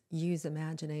leaders use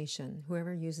imagination,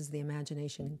 whoever uses the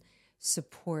imagination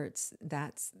supports,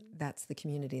 that's the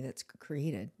community that's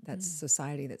created, that's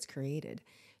society that's created.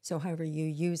 So however you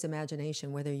use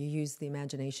imagination, whether you use the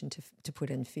imagination to put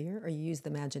in fear, or you use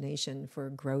the imagination for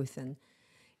growth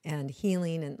and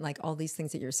healing and like all these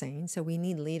things that you're saying. So we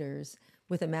need leaders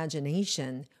with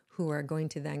imagination who are going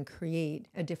to then create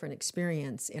a different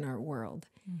experience in our world.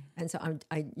 And so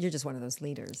you're just one of those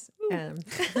leaders.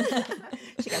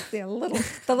 She got the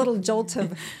little jolt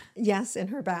of yes in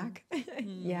her back.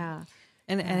 Yeah.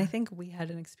 And I think we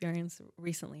had an experience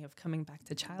recently of coming back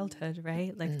to childhood,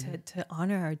 right? Like to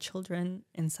honor our children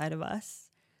inside of us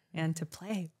and to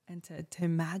play and to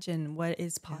imagine what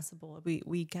is possible.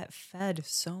 We get fed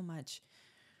so much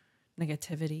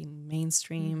negativity,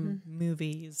 mainstream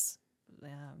movies,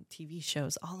 TV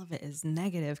shows, all of it is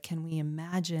negative. Can we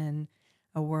imagine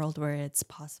a world where it's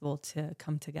possible to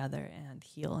come together and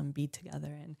heal and be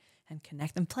together and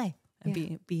connect and play and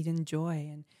be in joy?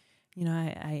 And, you know,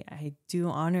 I do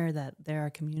honor that there are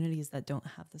communities that don't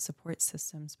have the support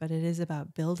systems, but it is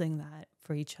about building that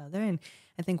for each other. And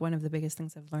I think one of the biggest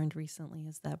things I've learned recently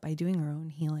is that by doing our own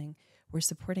healing, we're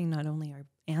supporting not only our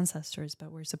ancestors,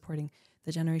 but we're supporting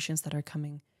the generations that are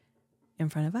coming in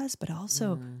front of us, but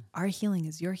also our healing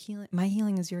is your healing. My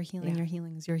healing is your healing. Your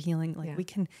healing is your healing. Like we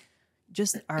can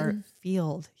just, our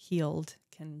field healed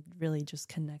can really just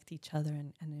connect each other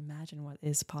and imagine what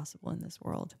is possible in this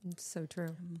world. It's so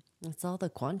true. It's all the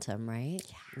quantum, right?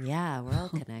 Yeah, we're all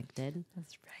connected.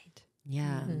 That's right.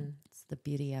 Yeah, it's the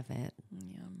beauty of it.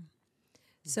 Yeah.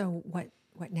 So what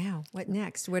now? What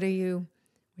next? What are you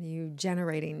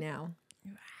generating now?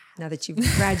 Now that you've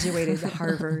graduated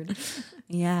Harvard.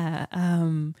 Yeah.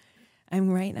 I'm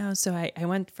right now. So I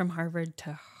went from Harvard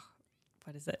to,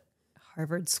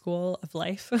 Harvard School of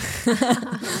Life.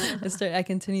 I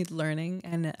continued learning,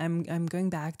 and I'm going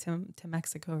back to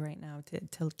Mexico right now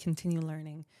to continue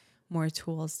learning more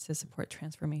tools to support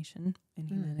transformation in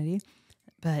humanity,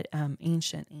 but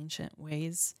ancient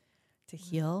ways to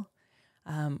heal.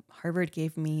 Harvard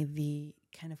gave me the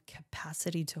kind of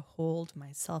capacity to hold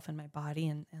myself and my body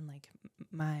and like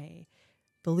my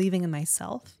believing in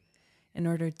myself in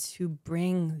order to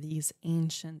bring these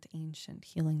ancient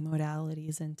healing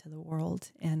modalities into the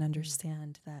world and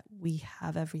understand that we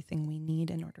have everything we need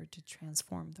in order to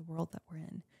transform the world that we're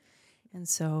in. And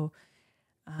so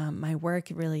my work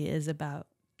really is about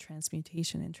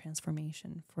transmutation and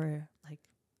transformation for like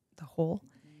the whole.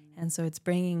 And so it's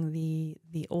bringing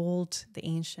the old, the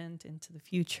ancient into the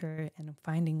future and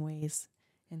finding ways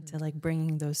into like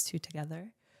bringing those two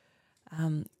together.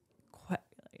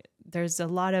 There's a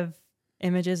lot of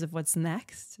images of what's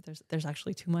next. There's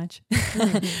actually too much,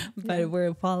 but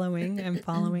I'm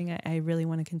following. I really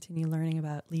want to continue learning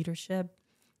about leadership.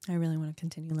 I really want to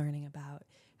continue learning about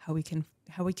how we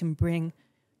can bring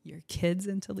your kids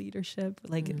into leadership,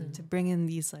 like to bring in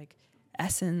these like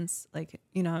essence, like,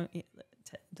 you know,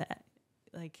 that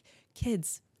like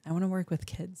kids. I want to work with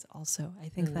kids also. I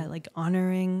think that like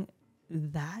honoring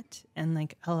that and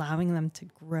like allowing them to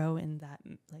grow in that,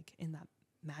 like in that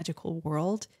magical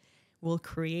world will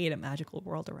create a magical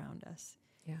world around us,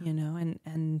 you know,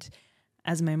 and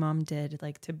as my mom did,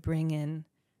 like to bring in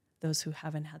those who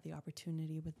haven't had the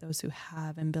opportunity with those who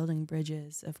have, and building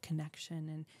bridges of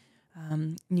connection.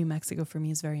 And New Mexico for me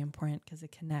is very important because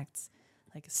it connects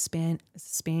like Spain,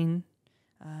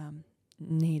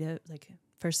 Native, like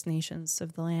First Nations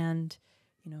of the land,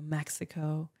 you know,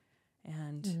 Mexico,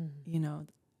 and you know,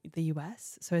 the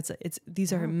U.S. So it's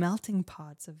these are melting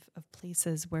pots of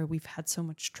places where we've had so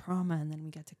much trauma, and then we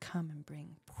get to come and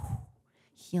bring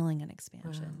healing and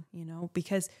expansion. You know,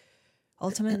 because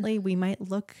ultimately we might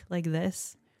look like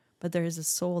this, but there is a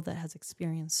soul that has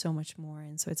experienced so much more.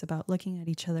 And so it's about looking at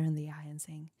each other in the eye and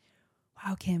saying,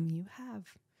 "Wow, Kim, you have,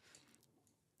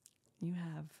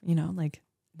 you know, like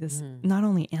this not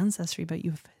only ancestry, but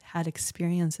you've had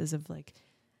experiences of like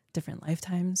different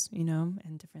lifetimes, you know,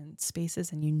 and different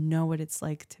spaces, and you know what it's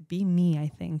like to be me, I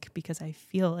think, because I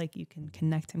feel like you can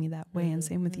connect to me that way. And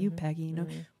same with you, Peggy, you know,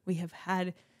 we have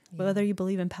had, whether you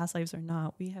believe in past lives or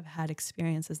not, we have had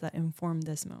experiences that inform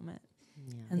this moment.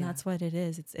 And that's what it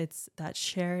is. It's that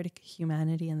shared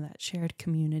humanity and that shared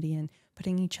community, and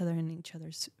putting each other in each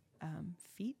other's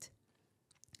feet,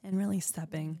 and really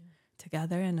stepping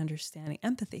together and understanding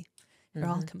empathy. It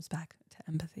all comes back to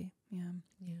empathy. Yeah.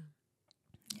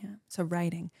 So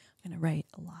writing, I'm going to write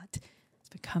a lot. It's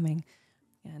becoming,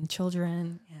 and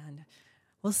children, and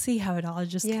we'll see how it all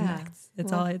just connects.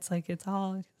 It's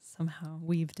all somehow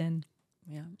weaved in.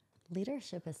 Yeah.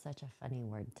 Leadership is such a funny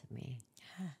word to me.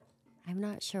 Yeah. I'm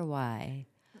not sure why.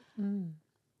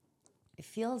 It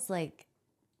feels like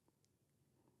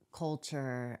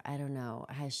culture, I don't know,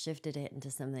 has shifted it into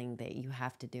something that you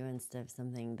have to do instead of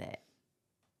something that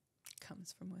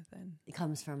comes from within. It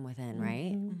comes from within,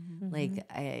 right? Mm-hmm.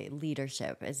 Like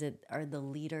leadership. Are the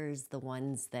leaders the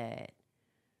ones that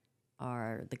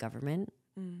are the government?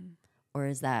 Or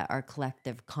is that our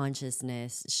collective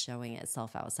consciousness showing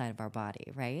itself outside of our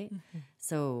body, right? Mm-hmm.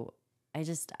 So I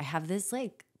have this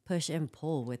like push and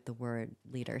pull with the word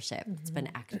leadership. Mm-hmm. It's been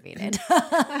activated.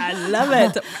 I love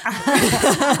it.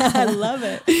 I love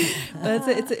it. But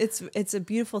it's a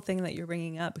beautiful thing that you're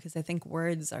bringing up, because I think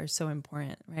words are so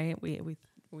important, right? We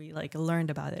like learned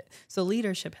about it. So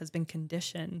leadership has been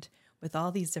conditioned with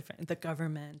all these different, the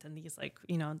government and these like,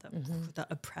 the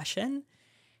oppression.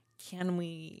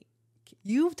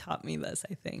 You've taught me this,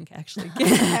 I think, actually. I'm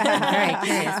very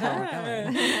curious where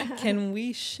we're going. Can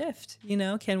we shift?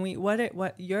 Can we,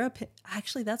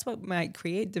 actually, that's what might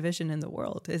create division in the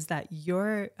world, is that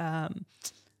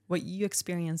what you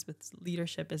experience with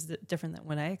leadership is different than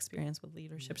what I experience with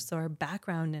leadership. So our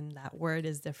background in that word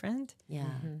is different. Yeah.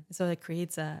 Mm-hmm. So it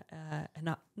creates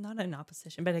not an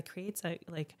opposition, but it creates a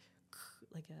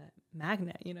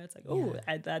magnet, it's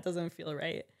like, that doesn't feel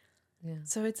right. Yeah.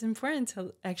 So it's important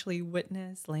to actually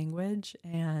witness language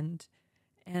and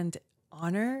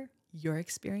honor your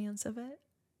experience of it,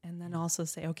 and then also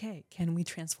say, okay, can we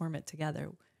transform it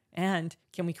together, and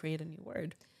can we create a new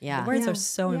word? Yeah, the words are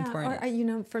so important.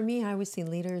 Or, for me, I always see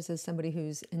leaders as somebody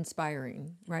who's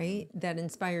inspiring, right? That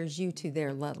inspires you to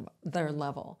their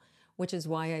level, which is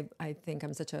why I think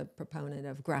I'm such a proponent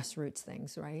of grassroots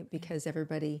things, right? Because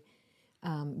everybody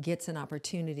gets an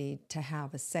opportunity to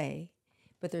have a say.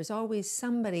 But there's always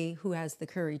somebody who has the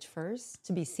courage first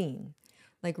to be seen.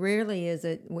 Like rarely is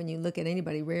it, when you look at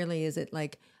anybody, rarely is it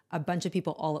like a bunch of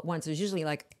people all at once. There's usually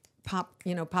like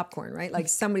popcorn, right? Like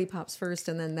somebody pops first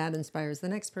and then that inspires the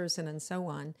next person and so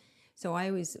on. So I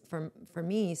always, for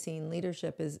me, seeing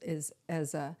leadership is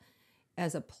as a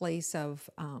place of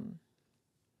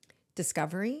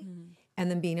discovery, and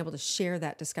then being able to share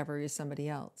that discovery with somebody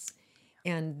else.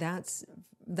 And that's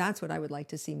what I would like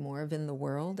to see more of in the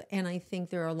world. And I think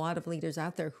there are a lot of leaders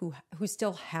out there who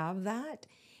still have that.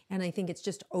 And I think it's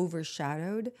just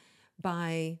overshadowed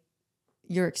by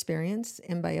your experience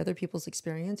and by other people's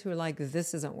experience who are like,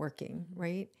 this isn't working,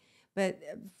 right? But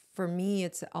for me,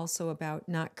 it's also about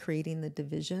not creating the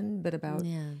division, but about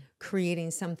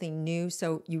creating something new.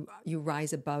 So you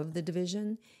rise above the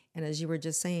division. And as you were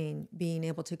just saying, being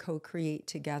able to co-create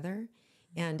together.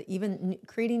 And even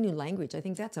creating new language. I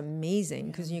think that's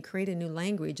amazing, because when you create a new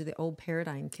language, the old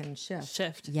paradigm can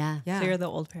shift. Yeah. Clear the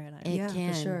old paradigm. It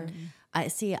can. For sure.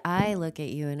 I look at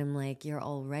you and I'm like, you're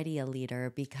already a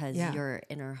leader, because your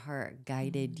inner heart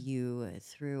guided you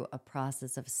through a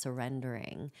process of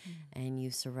surrendering. And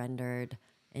you surrendered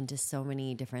into so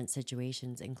many different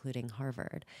situations, including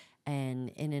Harvard. And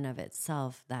in and of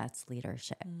itself, that's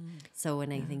leadership. So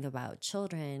when I think about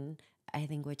children, I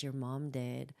think what your mom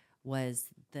did was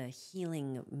the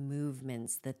healing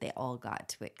movements that they all got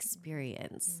to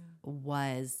experience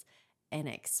was an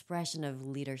expression of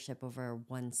leadership over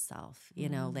oneself,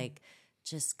 like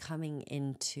just coming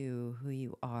into who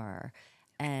you are.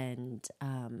 And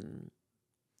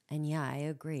I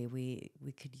agree.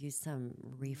 We could use some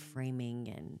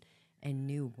reframing and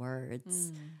new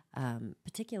words,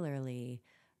 particularly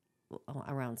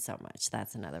around so much.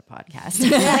 That's another podcast.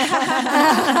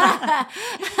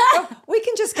 We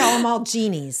can just call them all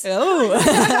genies. Oh,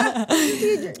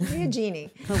 be a genie.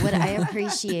 But what I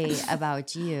appreciate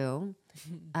about you,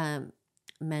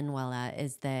 Manuela,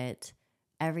 is that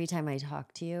every time I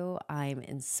talk to you, I'm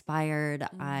inspired.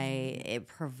 It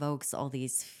provokes all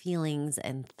these feelings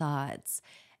and thoughts.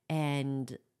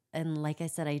 And like I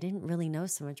said, I didn't really know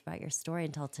so much about your story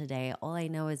until today. All I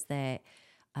know is that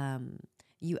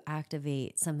you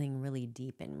activate something really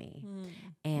deep in me.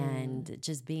 And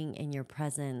just being in your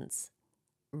presence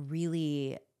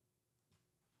really,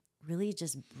 really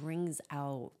just brings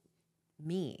out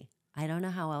me. I don't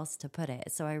know how else to put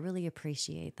it. So I really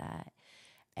appreciate that.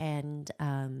 And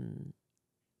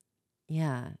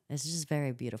it's just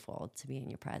very beautiful to be in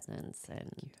your presence.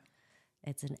 And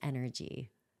it's an energy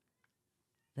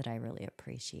that I really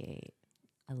appreciate.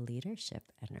 a leadership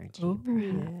energy, Ooh,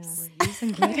 perhaps. we're using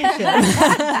leadership.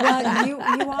 Well, you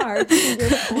are, to your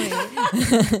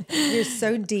point. You're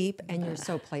so deep and you're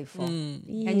so playful.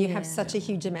 And you have such a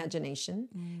huge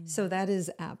imagination. So that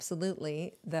is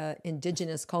absolutely the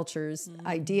indigenous culture's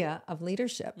idea of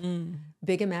leadership.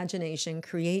 Big imagination,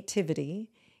 creativity,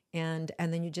 and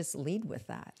then you just lead with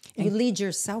that. You lead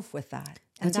yourself with that.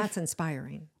 And that's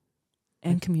inspiring.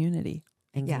 And community.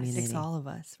 And Yes. community. It's all of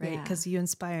us, right? Because you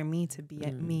inspire me to be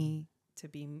at me, to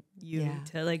be you,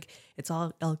 to like, it's all,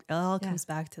 it all comes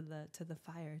back to the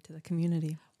fire, to the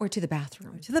community. Or to the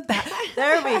bathroom. To the back.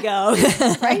 There we go.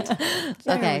 Right?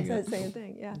 Okay. It's the same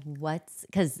thing, yeah. What's,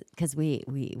 because we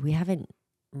haven't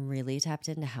really tapped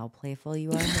into how playful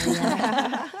you are here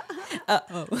yet.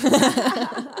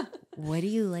 What do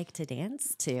you like to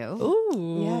dance to?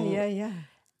 Ooh. Yeah.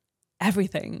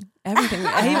 Everything.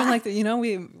 I even like that,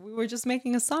 we were just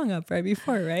making a song up right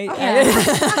before, right?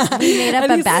 Yeah. We made up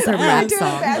a bathroom rap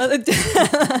song.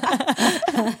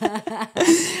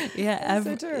 Yeah,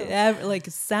 so true. like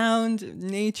sound,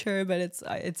 nature, but it's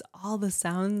all the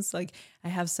sounds. Like I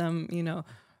have some,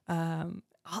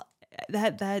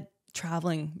 that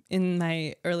traveling in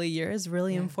my early years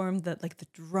really informed that, like the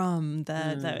drum,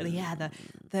 the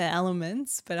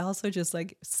elements, but also just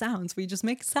like sounds. We just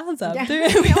make sounds up. Yeah.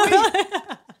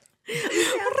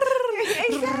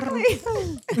 Exactly.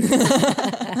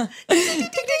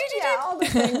 Yeah, all the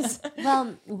things.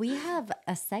 Well, we have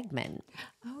a segment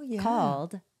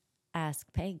called Ask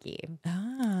Peggy.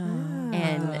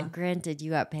 And granted,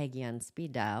 you got Peggy on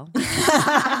speed dial.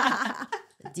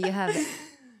 Do you have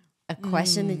a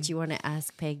question that you want to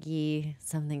ask Peggy?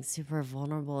 Something super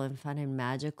vulnerable and fun and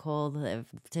magical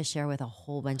to share with a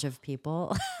whole bunch of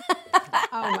people?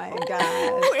 Oh my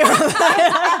God.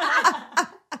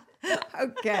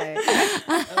 Okay.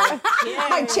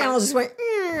 My channel just went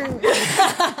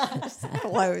just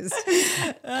closed.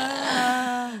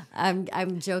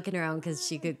 I'm joking around because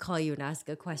she could call you and ask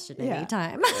a question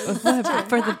anytime.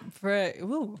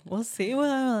 We'll see.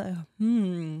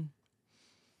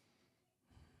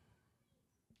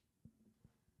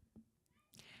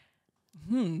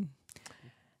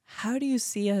 How do you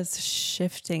see us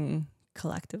shifting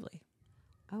collectively?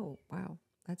 Oh, wow.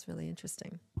 That's really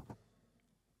interesting.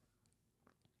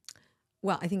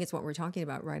 Well, I think it's what we're talking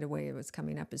about right away. What's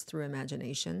coming up is through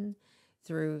imagination,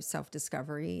 through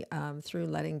self-discovery, through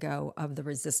letting go of the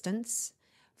resistance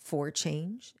for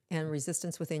change and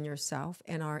resistance within yourself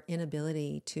and our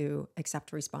inability to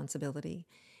accept responsibility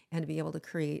and to be able to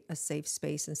create a safe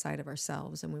space inside of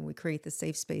ourselves. And when we create the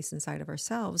safe space inside of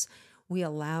ourselves, we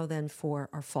allow then for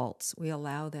our faults. We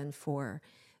allow then for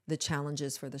the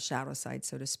challenges, for the shadow side,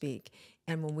 so to speak.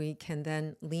 And when we can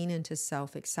then lean into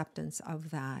self-acceptance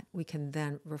of that, we can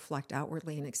then reflect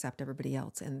outwardly and accept everybody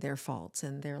else and their faults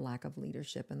and their lack of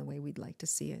leadership and the way we'd like to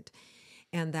see it.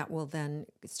 And that will then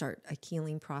start a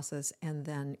healing process and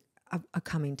then a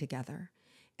coming together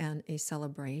and a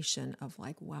celebration of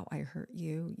like, wow, I hurt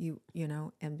you,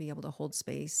 and be able to hold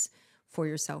space for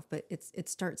yourself. But it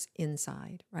starts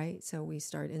inside, right? So we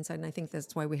start inside. And I think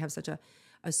that's why we have such a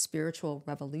spiritual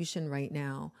revolution right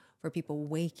now for people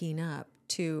waking up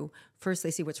to, first they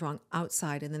see what's wrong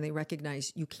outside, and then they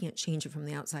recognize you can't change it from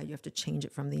the outside. You have to change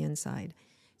it from the inside.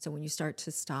 So when you start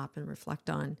to stop and reflect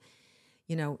on,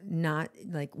 not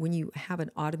like when you have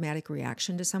an automatic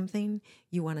reaction to something,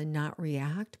 you want to not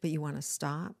react, but you want to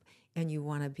stop and you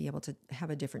want to be able to have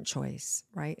a different choice,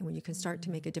 right? And when you can start to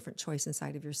make a different choice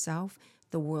inside of yourself,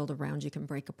 the world around you can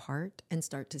break apart and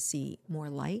start to see more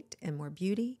light and more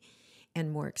beauty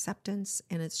and more acceptance.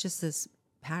 And it's just this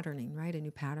patterning, right? A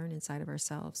new pattern inside of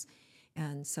ourselves.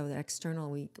 And so the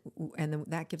external, and then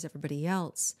that gives everybody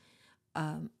else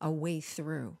a way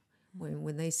through.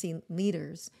 When they see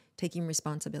leaders taking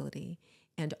responsibility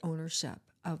and ownership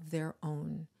of their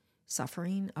own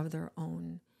suffering, of their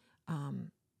own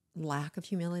lack of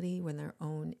humility, when their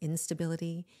own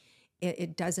instability,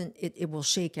 it will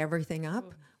shake everything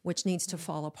up, which needs to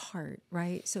fall apart,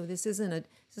 right? So this is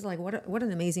like, what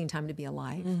an amazing time to be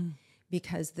alive,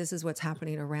 because this is what's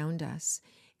happening around us.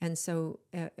 And so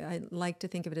I like to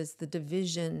think of it as the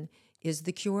division is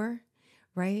the cure,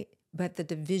 right? But the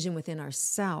division within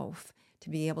ourself, to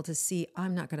be able to see,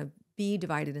 I'm not going to be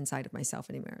divided inside of myself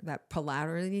anymore. That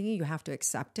polarity, you have to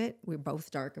accept it. We're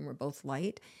both dark and we're both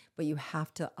light, but you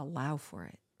have to allow for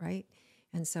it, right?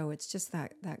 And so it's just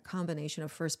that combination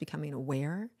of first becoming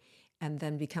aware and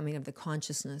then becoming of the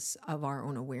consciousness of our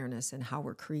own awareness and how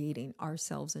we're creating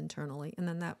ourselves internally. And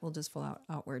then that will just flow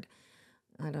outward.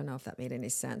 I don't know if that made any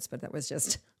sense, but that was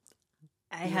just...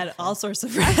 I had all sorts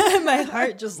of... my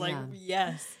heart just like,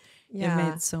 yes. Yeah. It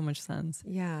made so much sense.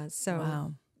 Yeah. So...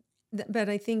 Wow. but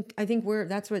I think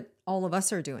that's what all of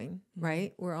us are doing,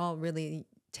 right? We're all really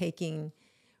taking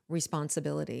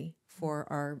responsibility for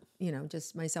our,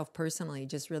 just myself personally,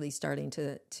 just really starting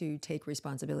to take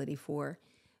responsibility for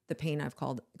the pain I've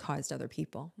caused other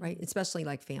people, right? Especially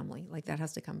like family, like that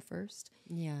has to come first.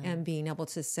 Yeah. And being able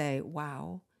to say,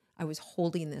 wow, I was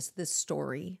holding this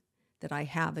story that I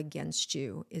have against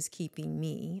you is keeping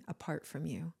me apart from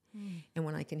you. And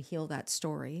when I can heal that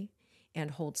story and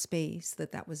hold space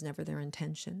that was never their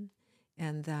intention,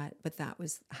 but that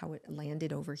was how it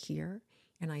landed over here,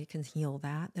 and I can heal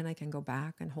that, then I can go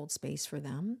back and hold space for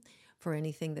them, for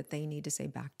anything that they need to say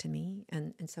back to me.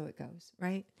 And so it goes,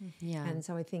 right? Yeah. And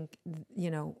so I think,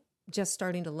 just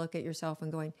starting to look at yourself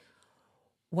and going,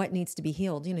 what needs to be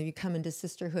healed? You come into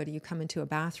sisterhood, you come into a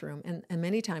bathroom, and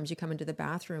many times you come into the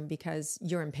bathroom because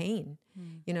you're in pain.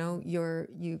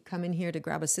 You come in here to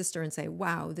grab a sister and say,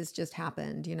 wow, this just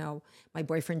happened. My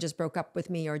boyfriend just broke up with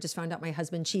me, or I just found out my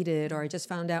husband cheated, or I just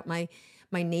found out my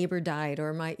neighbor died, or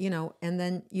and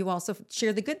then you also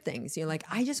share the good things. You're like,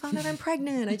 I just found out I'm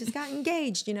pregnant. I just got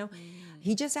engaged,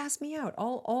 He just asked me out,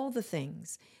 all the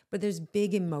things. But there's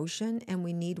big emotion, and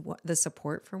we need the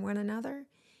support from one another.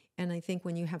 And I think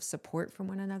when you have support from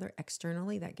one another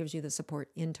externally, that gives you the support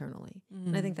internally.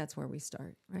 And I think that's where we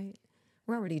start, right?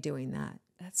 We're already doing that.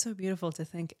 That's so beautiful to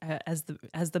think as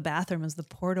the bathroom, as the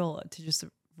portal to just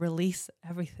release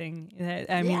everything.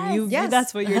 I mean,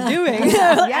 that's what you're doing.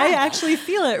 I actually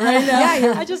feel it right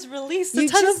now. I just released a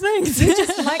ton of things. You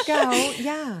just let go.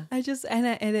 Yeah. And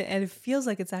it feels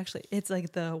like it's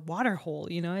like the water hole,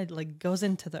 it like goes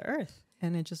into the earth.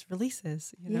 And it just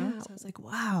releases, So I was like,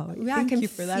 wow, thank you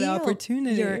for that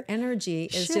opportunity. Your energy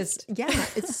is just,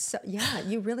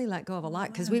 you really let go of a lot,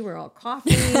 because we were all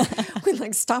coughing. We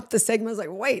like stopped the segment. I was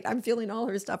like, wait, I'm feeling all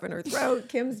her stuff in her throat.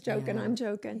 Kim's joking, I'm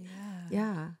joking.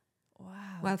 Yeah. Wow.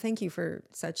 Well, thank you for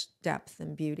such depth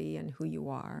and beauty and who you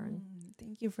are. And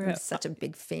thank you for I'm such a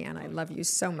big fan. I love you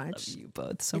so much. I love you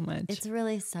both so much. It's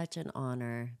really such an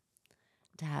honor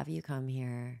to have you come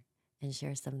here and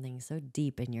share something so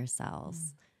deep in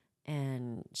yourselves,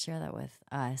 and share that with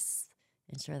us,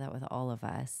 and share that with all of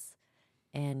us.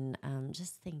 And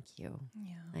just thank you.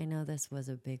 Yeah. I know this was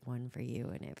a big one for you,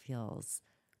 and it feels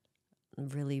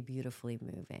really beautifully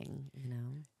moving,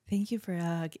 Thank you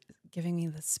for giving me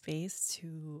the space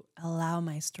to allow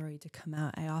my story to come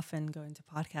out. I often go into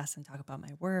podcasts and talk about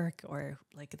my work, or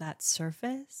like that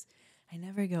surface. I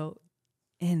never go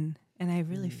in, and I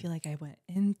really feel like I went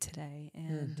in today,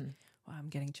 and wow, I'm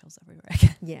getting chills everywhere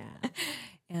again. Yeah.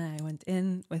 And I went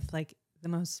in with like the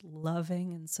most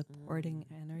loving and supporting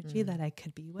energy that I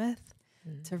could be with,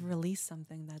 to release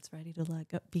something that's ready to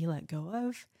be let go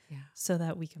of, so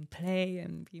that we can play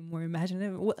and be more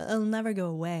imaginative. It'll never go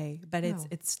away, but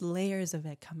it's layers of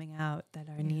it coming out that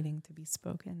are needing to be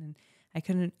spoken. And I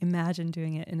couldn't imagine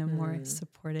doing it in a more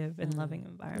supportive and loving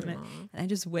environment. And I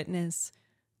just witnessed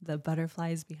the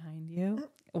butterflies behind you,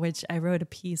 which I wrote a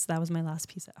piece. That was my last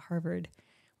piece at Harvard,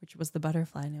 which was the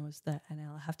butterfly. And and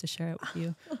I'll have to share it with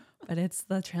you, but it's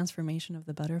the transformation of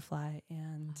the butterfly.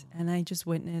 And I just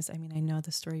witnessed, I know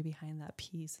the story behind that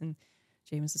piece, and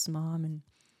James's mom,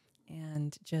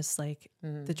 and just like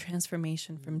the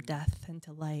transformation from death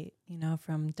into light,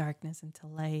 from darkness into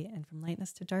light, and from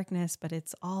lightness to darkness. But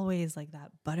it's always like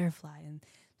that butterfly, and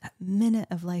that minute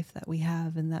of life that we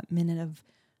have, and that minute of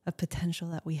potential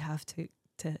that we have to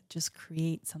just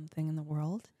create something in the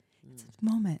world. It's a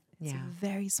moment. It's a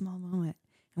very small moment.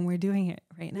 And we're doing it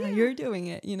right now. You're doing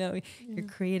it. You're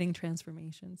creating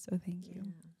transformation. So thank you.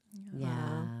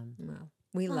 Yeah. Well,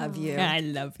 we love you. I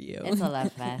love you. It's a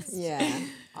love fest. Yeah,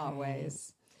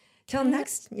 always. Till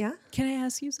next, Can I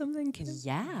ask you something?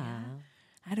 Yeah.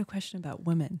 I had a question about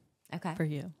women. Okay. For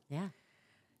you. Yeah.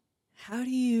 How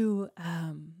do you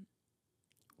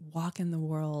walk in the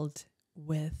world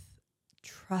with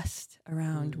trust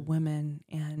around women,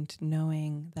 and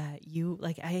knowing that you,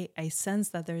 like, I sense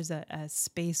that there's a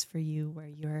space for you where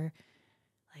you're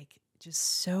like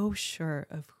just so sure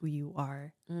of who you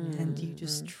are, and you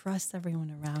just trust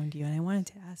everyone around you. And I wanted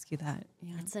to ask you that.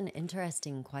 It's an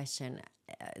interesting question.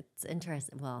 It's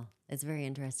interesting. Well, it's very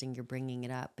interesting you're bringing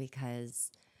it up,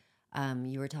 because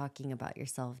you were talking about your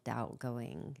self-doubt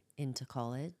going into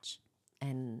college,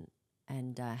 and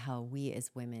how we as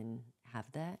women have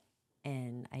that.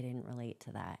 And I didn't relate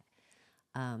to that,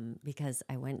 because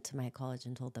I went to my college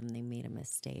and told them they made a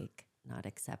mistake not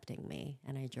accepting me.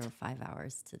 And I drove 5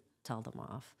 hours to tell them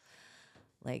off.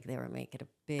 Like they were making a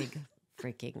big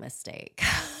freaking mistake.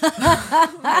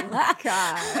 Oh my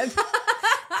God.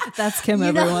 That's Kim,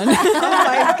 everyone. Oh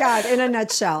my God, in a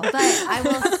nutshell. But I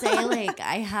will say, like,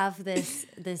 I have this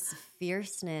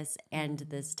fierceness and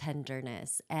this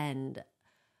tenderness and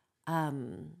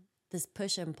this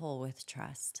push and pull with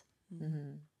trust.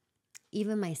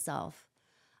 Even myself.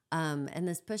 And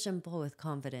this push and pull with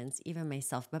confidence, even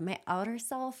myself. But my outer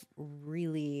self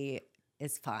really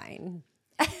is fine.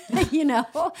 You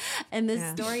know, and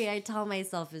the story I tell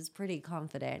myself is pretty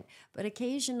confident, but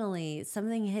occasionally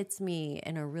something hits me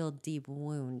in a real deep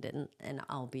wound and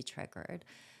I'll be triggered.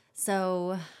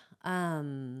 So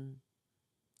I've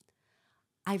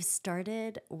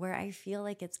started where I feel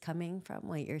like it's coming from,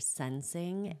 what you're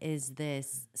sensing is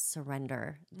this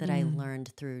surrender that I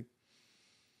learned through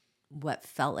what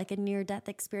felt like a near-death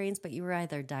experience, but you were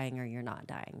either dying or you're not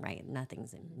dying, right?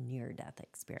 Nothing's a near-death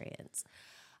experience.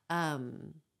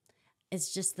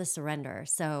 It's just the surrender.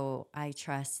 So I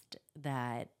trust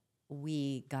that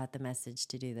we got the message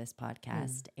to do this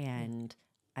podcast and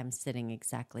I'm sitting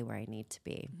exactly where I need to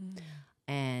be.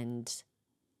 And,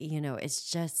 you know, it's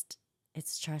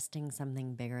trusting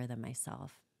something bigger than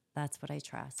myself. That's what I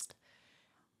trust.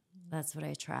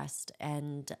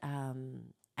 And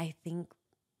I think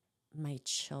my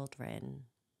children,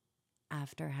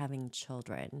 after having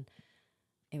children,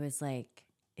 it was like,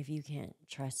 if you can't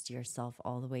trust yourself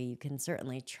all the way, you can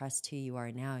certainly trust who you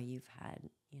are now. You've had,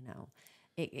 you know,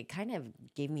 it kind of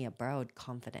gave me a borrowed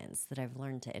confidence that I've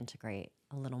learned to integrate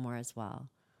a little more as well.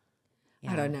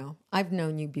 Yeah. I don't know. I've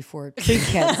known you before 3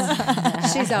 kids.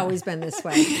 She's always been this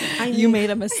way. You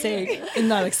made a mistake in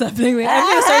not accepting me. I'm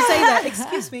going to start saying that.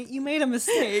 Excuse me, you made a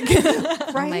mistake.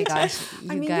 Right? Oh my gosh,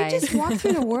 you guys. You just walk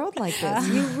through the world like this.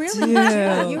 You really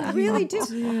do. You really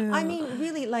do. I mean,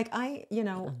 really, like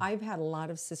I've had a lot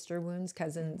of sister wounds,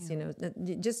 cousins, you know,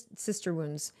 just sister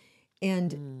wounds.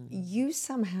 And you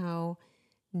somehow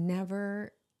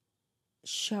never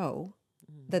show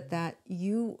that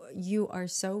you are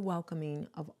so welcoming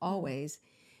of always.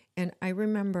 And I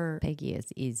remember Peggy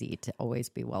is easy to always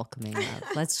be welcoming of.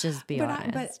 Let's just be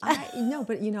honest.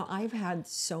 But you know, I've had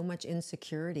so much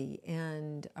insecurity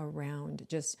and around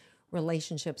just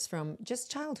relationships from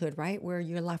just childhood, right? Where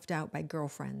you're left out by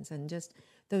girlfriends and just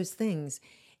those things.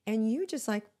 And you just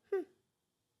like,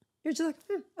 you're just like,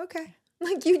 okay.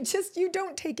 Like you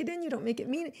don't take it in. You don't make it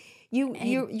mean.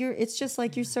 You're. It's just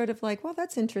like you're sort of like, well,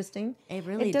 that's interesting. It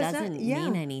really doesn't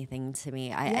mean anything to me.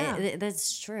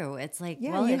 That's true. It's like,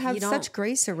 well, you if have you don't such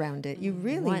grace around it. You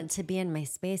really want to be in my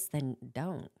space, then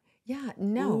don't. Yeah.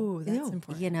 No. Ooh, that's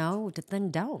important. You know,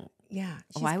 then don't. Yeah.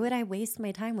 Why would I waste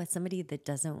my time with somebody that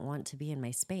doesn't want to be in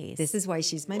my space? This is why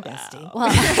she's my bestie.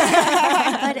 Well,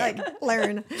 but like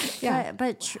learn. Yeah.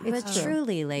 But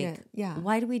truly, like,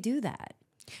 why do we do that?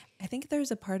 I think there's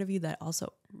a part of you that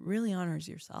also really honors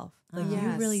yourself. Like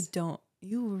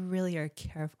you really are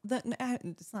careful.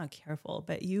 It's not careful,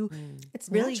 but it's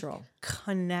really natural.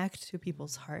 Connect to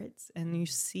people's hearts, and you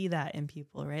see that in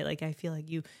people, right? Like I feel like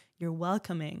you're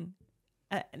welcoming,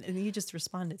 and you just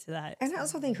responded to that. And I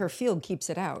also think her field keeps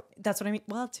it out. That's what I mean.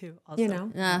 Well, too. Also. You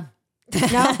know. Yeah.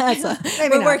 No,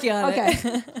 maybe we're working on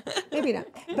it. Maybe not.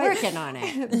 Working on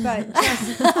it. But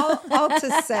just all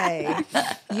to say,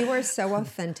 you are so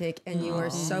authentic and you are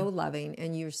so loving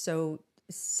and you're so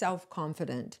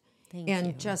self-confident. Thank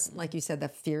you. Just like you said, the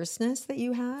fierceness that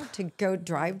you have to go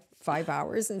drive 5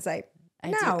 hours and say,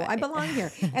 I belong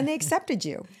here. And they accepted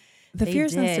you. The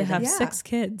fierceness to have 6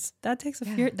 kids. That takes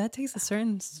a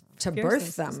certain to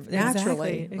birth them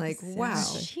naturally. Exactly. Like, wow.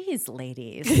 Jeez,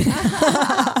 ladies.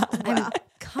 I'm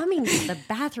coming to the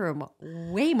bathroom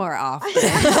way more often.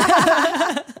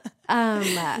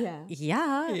 But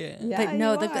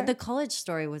no, the college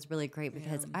story was really great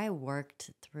because I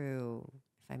worked through,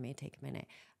 if I may take a minute,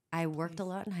 I worked a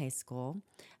lot in high school.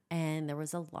 And there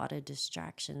was a lot of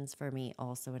distractions for me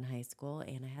also in high school.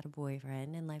 And I had a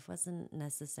boyfriend and life wasn't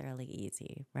necessarily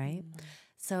easy, right?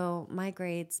 So my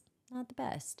grades, not the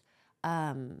best.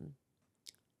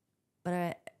 But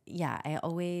I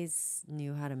always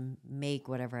knew how to make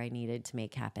whatever I needed to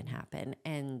make happen.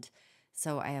 And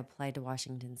so I applied to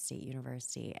Washington State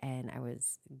University and I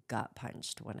was gut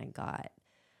punched when I got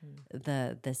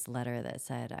this letter that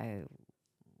said I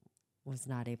was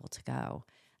not able to go.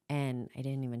 And I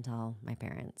didn't even tell my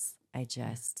parents. I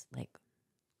just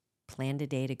planned a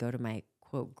day to go to my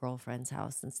quote girlfriend's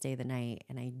house and stay the night.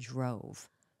 And I drove.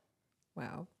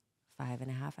 Wow.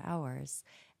 5.5 hours.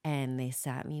 And they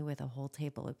sat me with a whole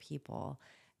table of people.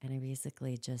 And I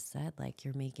basically just said,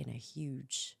 you're making a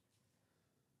huge,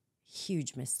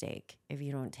 huge mistake if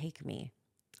you don't take me.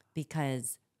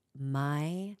 Because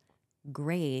my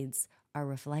grades are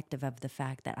reflective of the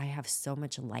fact that I have so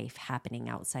much life happening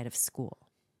outside of school.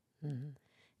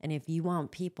 And if you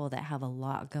want people that have a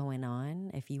lot going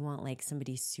on, if you want like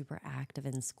somebody super active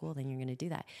in school, then you're going to do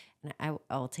that. And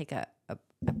I'll take a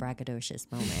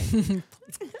braggadocious moment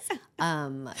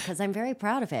because I'm very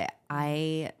proud of it.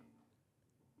 I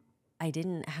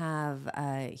didn't have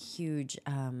a huge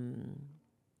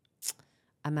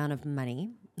amount of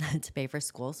money to pay for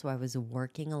school, so I was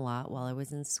working a lot while I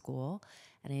was in school,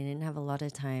 and I didn't have a lot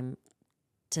of time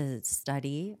to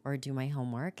study or do my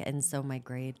homework, and so my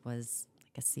grade was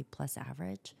like a C+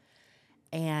 average,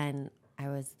 and I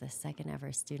was the second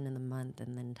ever student of the month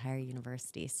in the entire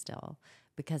university still,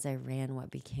 because I ran what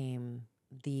became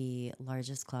the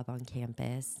largest club on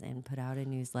campus and put out a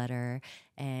newsletter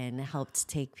and helped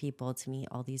take people to meet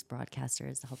all these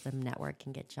broadcasters to help them network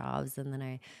and get jobs. And then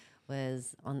I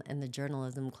was in the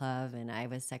journalism club, and I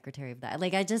was secretary of that.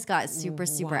 Like, I just got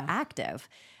super active.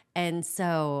 And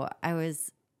so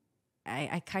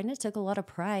I kind of took a lot of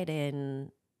pride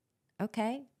in,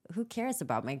 okay, who cares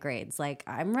about my grades? Like,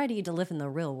 I'm ready to live in the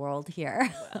real world here.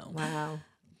 Wow.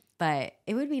 But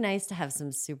it would be nice to have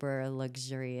some super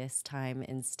luxurious time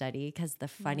in study, because the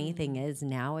funny thing is,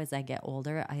 now as I get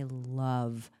older, I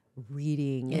love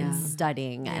reading and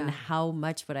studying, and how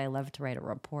much would I love to write a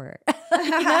report?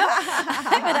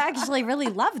 I would actually really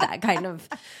love that kind of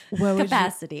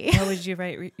capacity. What would you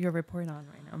write your report on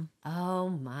right now? Oh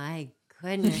my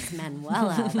goodness,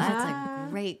 Manuela, that's a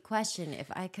great question.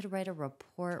 If I could write a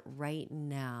report right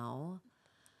now,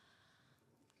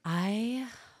 I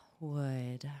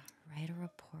would write a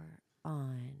report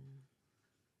on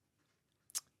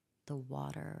the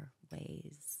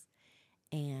waterways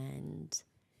and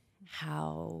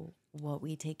how what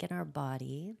we take in our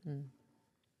body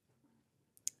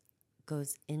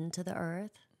goes into the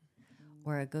earth,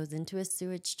 or it goes into a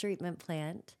sewage treatment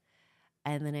plant,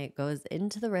 and then it goes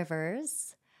into the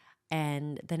rivers,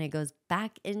 and then it goes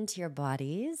back into your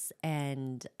bodies.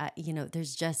 And,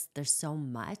 there's so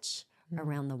much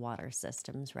around the water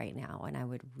systems right now. And I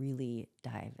would really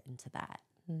dive into that.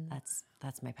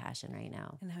 That's my passion right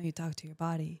now. And how you talk to your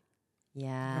body.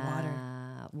 Yeah. The water.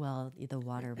 Well, the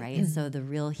water, right? So the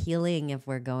real healing, if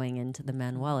we're going into the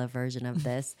Manuela version of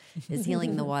this, is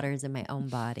healing the waters in my own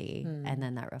body. And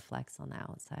then that reflects on the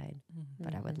outside.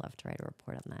 But I would love to write a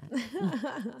report on that.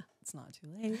 It's not too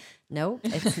late. Nope,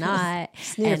 it's not.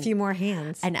 Just need a few more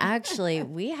hands. And actually,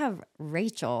 we have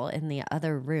Rachel in the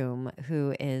other room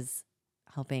who is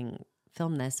helping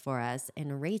film this for us.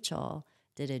 And Rachel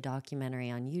did a documentary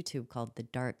on YouTube called The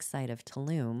Dark Side of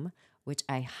Tulum, which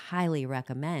I highly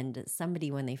recommend.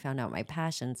 Somebody, when they found out my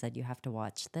passion, said, you have to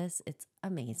watch this. It's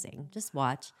amazing. Just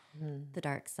watch The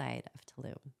Dark Side of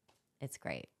Tulum. It's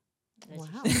great. Wow.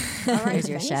 All right. Here's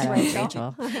your shout out,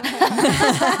 Rachel.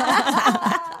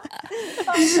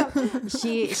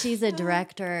 She's a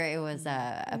director. It was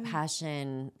a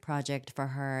passion project for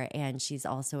her, and she's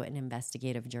also an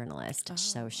investigative journalist.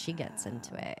 So she gets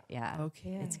into it. Yeah.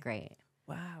 Okay. It's great.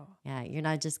 Wow. Yeah, you're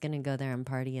not just going to go there and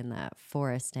party in the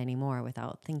forest anymore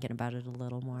without thinking about it a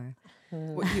little more.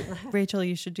 Rachel,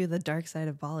 you should do the dark side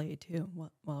of Bali too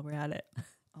while we're at it.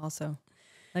 Also,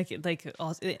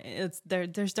 also,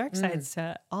 there's dark sides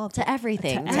to all to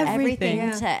everything, to everything,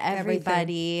 yeah. To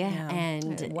everybody, yeah.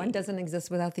 And one doesn't exist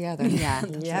without the other. Yeah,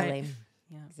 yeah. Really.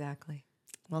 Yeah. Exactly.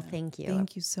 Well, thank you.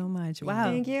 Thank you so much. Wow.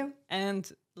 Thank you. And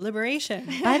liberation.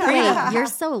 By the way, you're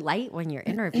so light when you're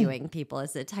interviewing people.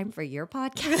 Is it time for your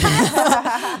podcast?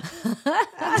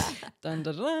 Dun,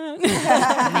 dun, dun.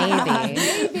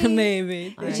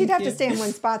 Maybe. Right. She'd have to stay in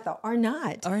one spot though, or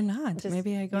not. Just,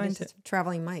 maybe I go into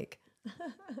traveling mic.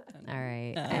 All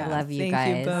right. I love you guys.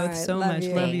 Thank you both so much.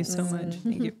 You. Love you so much.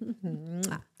 Thank you.